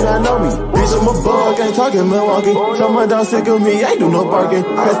you do not know me. Bitch, I'm a ball. Ain't talking Milwaukee. Tell my dog sick of me. Ain't do no barking.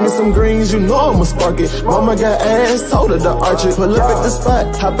 Pass me some greens, you know I'ma spark it. Mama got ass, told her to arch it. Pull up at the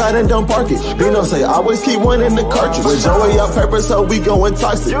spot, hop out and don't park it. Bino say always keep one in the cartridge. With Joey out paper, so we going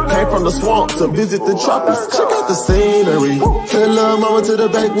toxic. Came from the swamp to visit the tropics. Check out the scenery. Tell little mama to the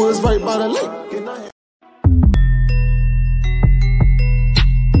backwoods right by the lake.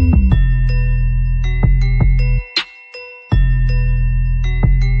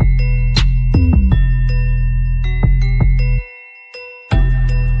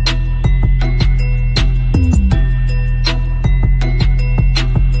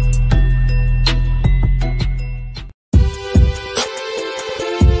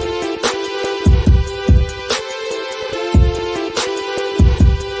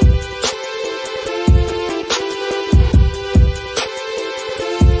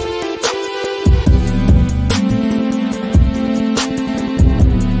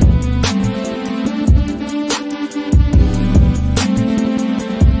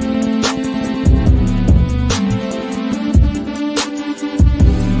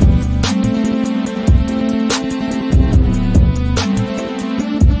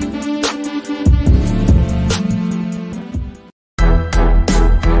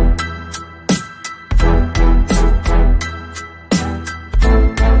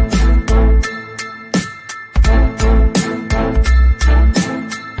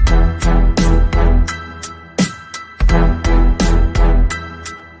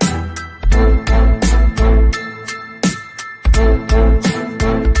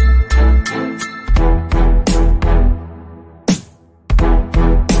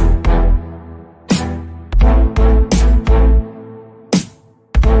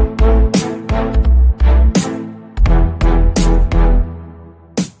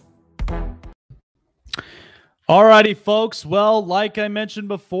 Alrighty, folks. Well, like I mentioned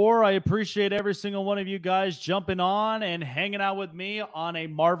before, I appreciate every single one of you guys jumping on and hanging out with me on a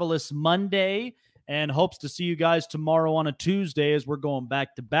marvelous Monday, and hopes to see you guys tomorrow on a Tuesday as we're going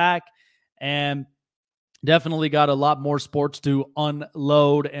back to back. And definitely got a lot more sports to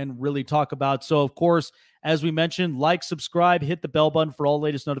unload and really talk about. So, of course, as we mentioned, like, subscribe, hit the bell button for all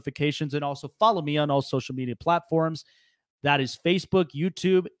latest notifications, and also follow me on all social media platforms. That is Facebook,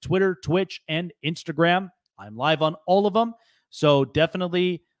 YouTube, Twitter, Twitch, and Instagram. I'm live on all of them. So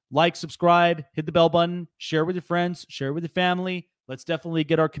definitely like, subscribe, hit the bell button, share with your friends, share with your family. Let's definitely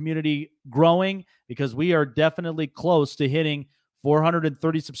get our community growing, because we are definitely close to hitting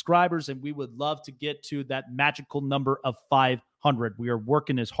 430 subscribers, and we would love to get to that magical number of 500. We are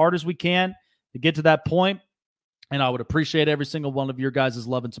working as hard as we can to get to that point, and I would appreciate every single one of your guys'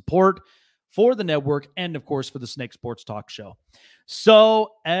 love and support for the network and, of course, for the Snake Sports Talk Show.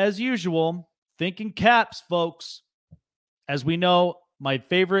 So, as usual, thinking caps, folks. As we know, my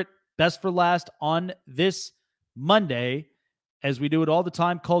favorite best for last on this Monday, as we do it all the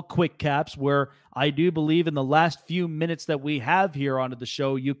time, called Quick Caps, where I do believe in the last few minutes that we have here onto the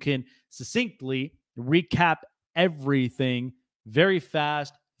show, you can succinctly recap everything very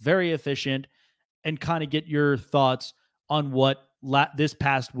fast, very efficient, and kind of get your thoughts on what this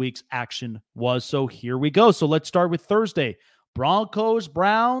past week's action was. So here we go. So let's start with Thursday. Broncos,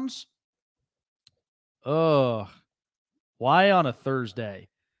 Browns. Why on a Thursday?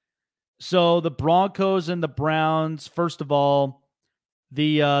 So the Broncos and the Browns, first of all,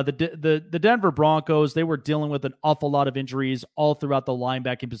 the Denver Broncos, they were dealing with an awful lot of injuries all throughout the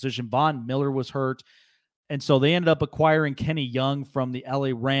linebacking position. Von Miller was hurt, and so they ended up acquiring Kenny Young from the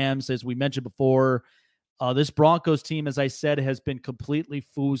LA Rams, as we mentioned before. This Broncos team, as I said, has been completely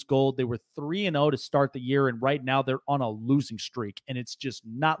fool's gold. They were 3-0 to start the year, and right now they're on a losing streak, and it's just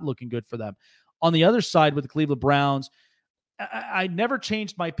not looking good for them. On the other side with the Cleveland Browns, I never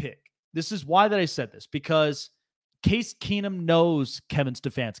changed my pick. This is why that I said this, because Case Keenum knows Kevin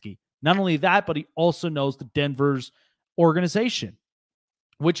Stefanski. Not only that, but he also knows the Denver's organization,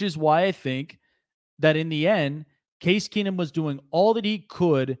 which is why I think that in the end, Case Keenum was doing all that he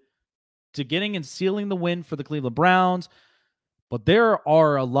could to getting and sealing the win for the Cleveland Browns. But there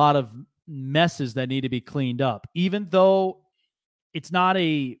are a lot of messes that need to be cleaned up, even though it's not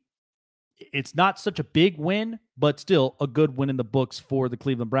such a big win, but still a good win in the books for the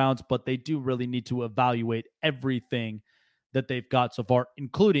Cleveland Browns. But they do really need to evaluate everything that they've got so far,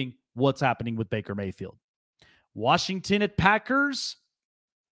 including what's happening with Baker Mayfield. Washington at Packers.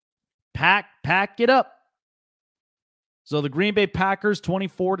 Pack it up. So the Green Bay Packers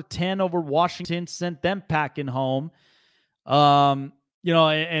 24-10 over Washington sent them packing home. And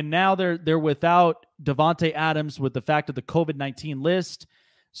now they're without Devontae Adams with the fact of the COVID-19 list.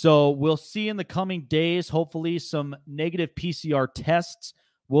 So we'll see in the coming days, hopefully some negative PCR tests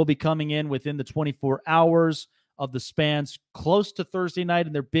will be coming in within the 24 hours of the spans close to Thursday night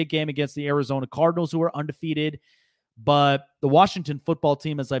in their big game against the Arizona Cardinals, who are undefeated. But the Washington football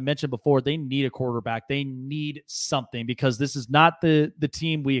team, as I mentioned before, they need a quarterback. They need something because this is not the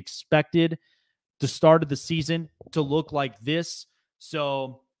team we expected the start of the season to look like this.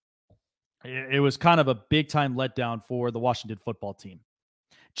 So it was kind of a big-time letdown for the Washington football team.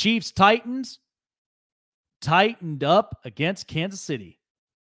 Chiefs-Titans tightened up against Kansas City.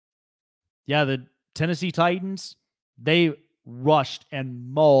 Yeah, the Tennessee Titans, they rushed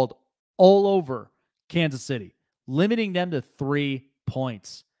and mauled all over Kansas City, limiting them to 3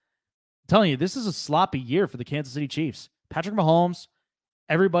 points. I'm telling you, this is a sloppy year for the Kansas City Chiefs. Patrick Mahomes,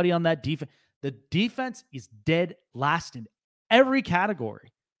 everybody on that defense. The defense is dead last in every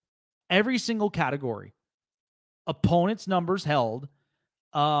category. Every single category. Opponents' numbers held.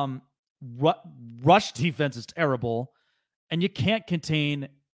 Rush defense is terrible. And you can't contain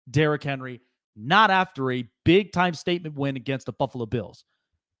Derrick Henry, not after a big-time statement win against the Buffalo Bills.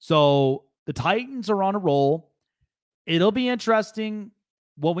 So the Titans are on a roll. It'll be interesting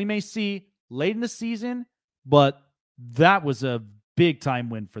what we may see late in the season, but that was a big-time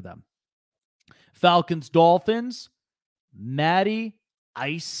win for them. Falcons-Dolphins, Matty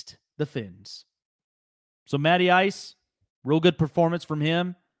iced the Fins. So Matty Ice, real good performance from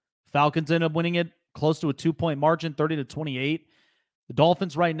him. Falcons end up winning it close to a 2-point margin, 30-28. The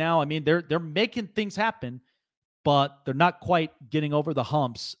Dolphins right now, I mean, they're making things happen, but they're not quite getting over the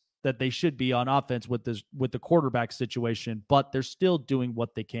humps that they should be on offense with the quarterback situation, but they're still doing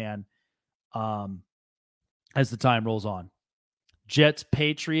what they can as the time rolls on. Jets,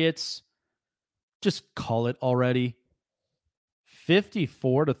 Patriots, just call it already.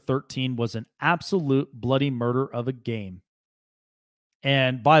 54-13 was an absolute bloody murder of a game.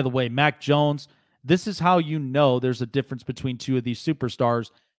 And by the way, Mac Jones, this is how you know there's a difference between two of these superstars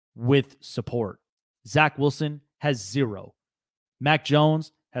with support. Zach Wilson has 0. Mac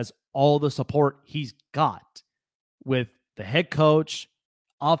Jones has all the support he's got with the head coach,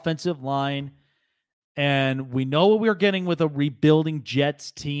 offensive line, and we know what we're getting with a rebuilding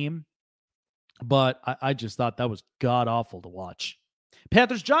Jets team, but I just thought that was god-awful to watch.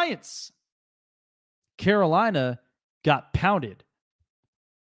 Panthers-Giants. Carolina got pounded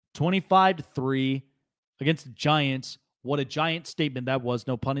 25-3 against the Giants. What a giant statement that was,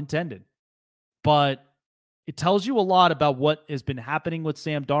 no pun intended. But it tells you a lot about what has been happening with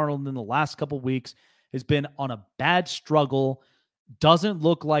Sam Darnold in the last couple of weeks. Has been on a bad struggle. Doesn't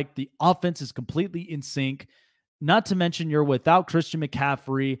look like the offense is completely in sync. Not to mention you're without Christian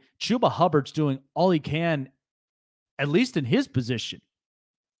McCaffrey. Chuba Hubbard's doing all he can, at least in his position,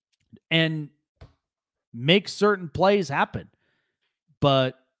 and make certain plays happen.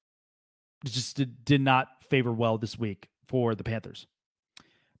 But it just did not favor well this week for the Panthers.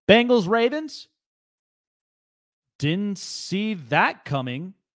 Bengals, Ravens. Didn't see that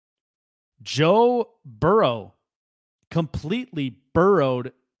coming. Joe Burrow completely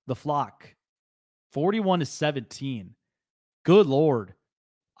burrowed the flock. 41-17. Good Lord.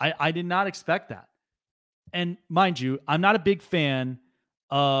 I did not expect that. And mind you, I'm not a big fan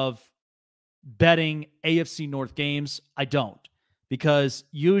of betting AFC North games. I don't. Because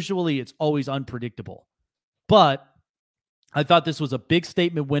usually it's always unpredictable. But I thought this was a big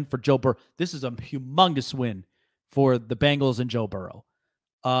statement win for Joe Burrow. This is a humongous win for the Bengals and Joe Burrow.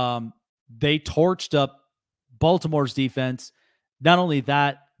 They torched up Baltimore's defense. Not only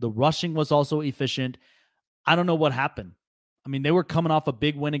that, the rushing was also efficient. I don't know what happened. I mean, they were coming off a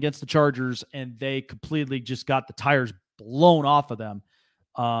big win against the Chargers, and they completely just got the tires blown off of them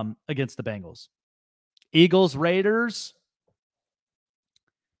against the Bengals. Eagles, Raiders.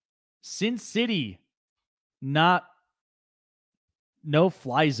 Sin City, no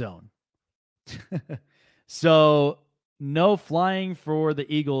fly zone. So no flying for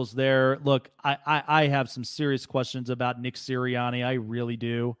the Eagles there. Look, I have some serious questions about Nick Sirianni. I really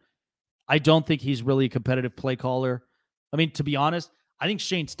do. I don't think he's really a competitive play caller. I mean, to be honest, I think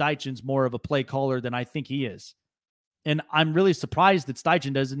Shane Steichen's more of a play caller than I think he is. And I'm really surprised that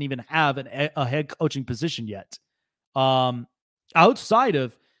Steichen doesn't even have a head coaching position yet. Outside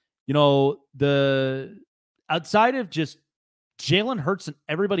of outside of just Jalen Hurts and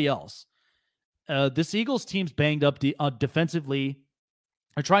everybody else, this Eagles team's banged up defensively.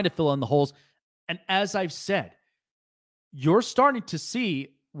 They're trying to fill in the holes. And as I've said, you're starting to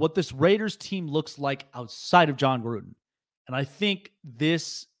see what this Raiders team looks like outside of John Gruden. And I think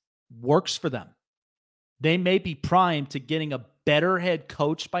this works for them. They may be primed to getting a better head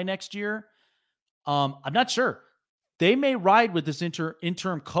coach by next year. I'm not sure. They may ride with this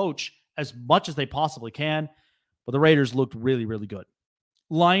interim coach as much as they possibly can, but the Raiders looked really, really good.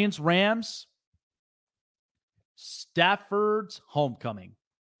 Lions, Rams, Stafford's homecoming.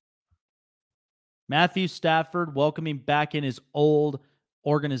 Matthew Stafford welcoming back in his old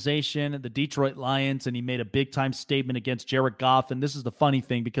organization, the Detroit Lions, and he made a big-time statement against Jared Goff. And this is the funny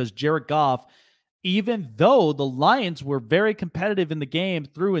thing, because Jared Goff, even though the Lions were very competitive in the game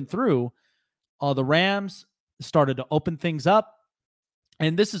through and through, the Rams started to open things up.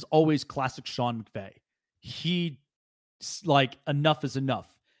 And this is always classic Sean McVay. Enough is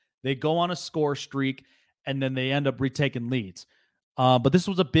enough. They go on a score streak, and then they end up retaking leads. But this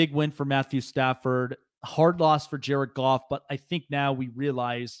was a big win for Matthew Stafford. Hard loss for Jared Goff, but I think now we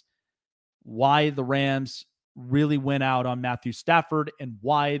realize why the Rams really went out on Matthew Stafford and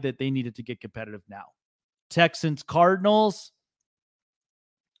why that they needed to get competitive now. Texans, Cardinals,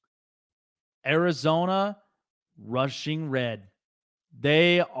 Arizona, rushing red.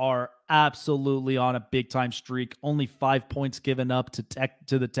 They are absolutely on a big-time streak. Only 5 points given up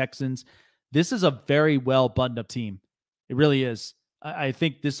to the Texans. This is a very well buttoned-up team. It really is. I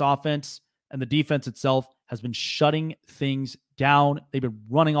think this offense and the defense itself has been shutting things down. They've been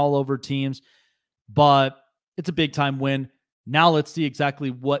running all over teams, but it's a big-time win. Now let's see exactly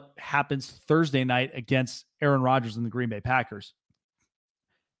what happens Thursday night against Aaron Rodgers and the Green Bay Packers.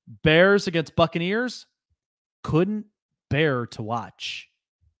 Bears against Buccaneers. Couldn't bear to watch.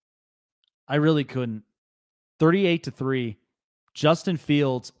 I really couldn't. 38-3. Justin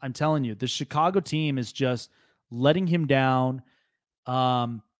Fields, I'm telling you, the Chicago team is just letting him down.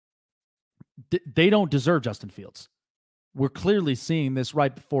 They don't deserve Justin Fields. We're clearly seeing this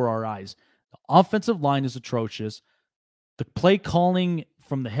right before our eyes. The offensive line is atrocious. The play calling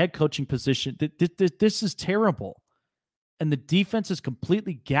from the head coaching position, this is terrible. And the defense is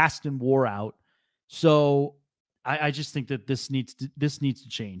completely gassed and wore out. So I just think that this needs to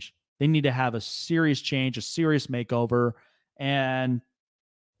change. They need to have a serious change, a serious makeover, and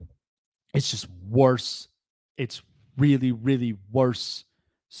it's just worse. It's really, really worse.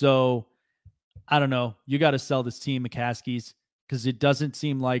 So I don't know. You got to sell this team, McCaskies, because it doesn't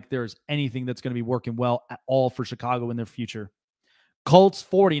seem like there's anything that's going to be working well at all for Chicago in their future. Colts,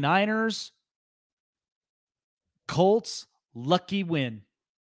 49ers. Colts, lucky win.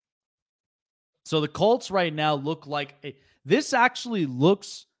 So the Colts right now look like this actually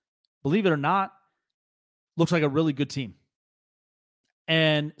looks, believe it or not, looks like a really good team.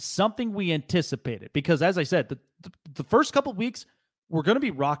 And something we anticipated, because as I said, the first couple of weeks were going to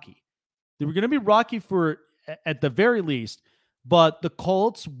be rocky. They were going to be rocky for, at the very least, but the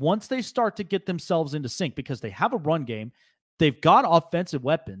Colts, once they start to get themselves into sync, because they have a run game, they've got offensive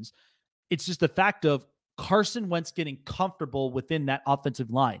weapons. It's just the fact of Carson Wentz getting comfortable within that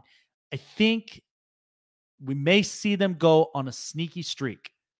offensive line. I think we may see them go on a sneaky streak.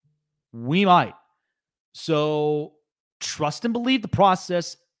 We might. So trust and believe the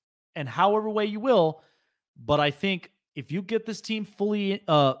process, and however way you will. But I think if you get this team fully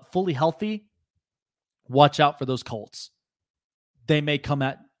healthy, watch out for those Colts. They may come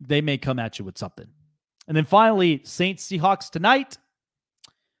at you with something. And then finally, Saints Seahawks tonight.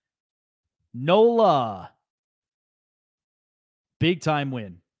 Nola, big time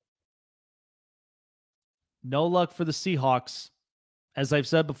win. No luck for the Seahawks. As I've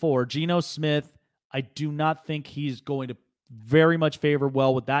said before, Geno Smith, I do not think he's going to very much favor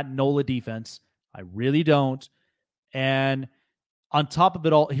well with that NOLA defense. I really don't. And on top of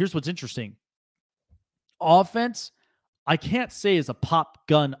it all, here's what's interesting. Offense, I can't say is a pop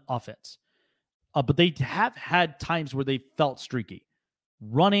gun offense, but they have had times where they felt streaky.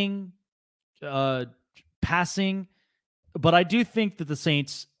 Running, passing. But I do think that the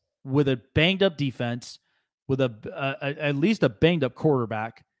Saints, with a banged-up defense, with at least a banged-up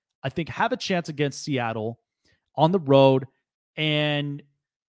quarterback, I think have a chance against Seattle on the road. And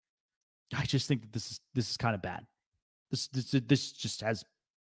I just think that this is kind of bad. This just has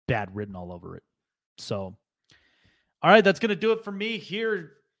bad written all over it. So, all right, that's going to do it for me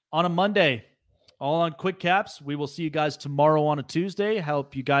here on a Monday. All on Quick Caps. We will see you guys tomorrow on a Tuesday.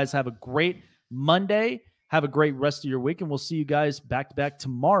 Hope you guys have a great Monday. Have a great rest of your week, and we'll see you guys back-to-back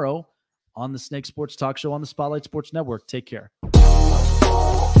tomorrow on the Snake Sports Talk Show on the Spotlight Sports Network. Take care.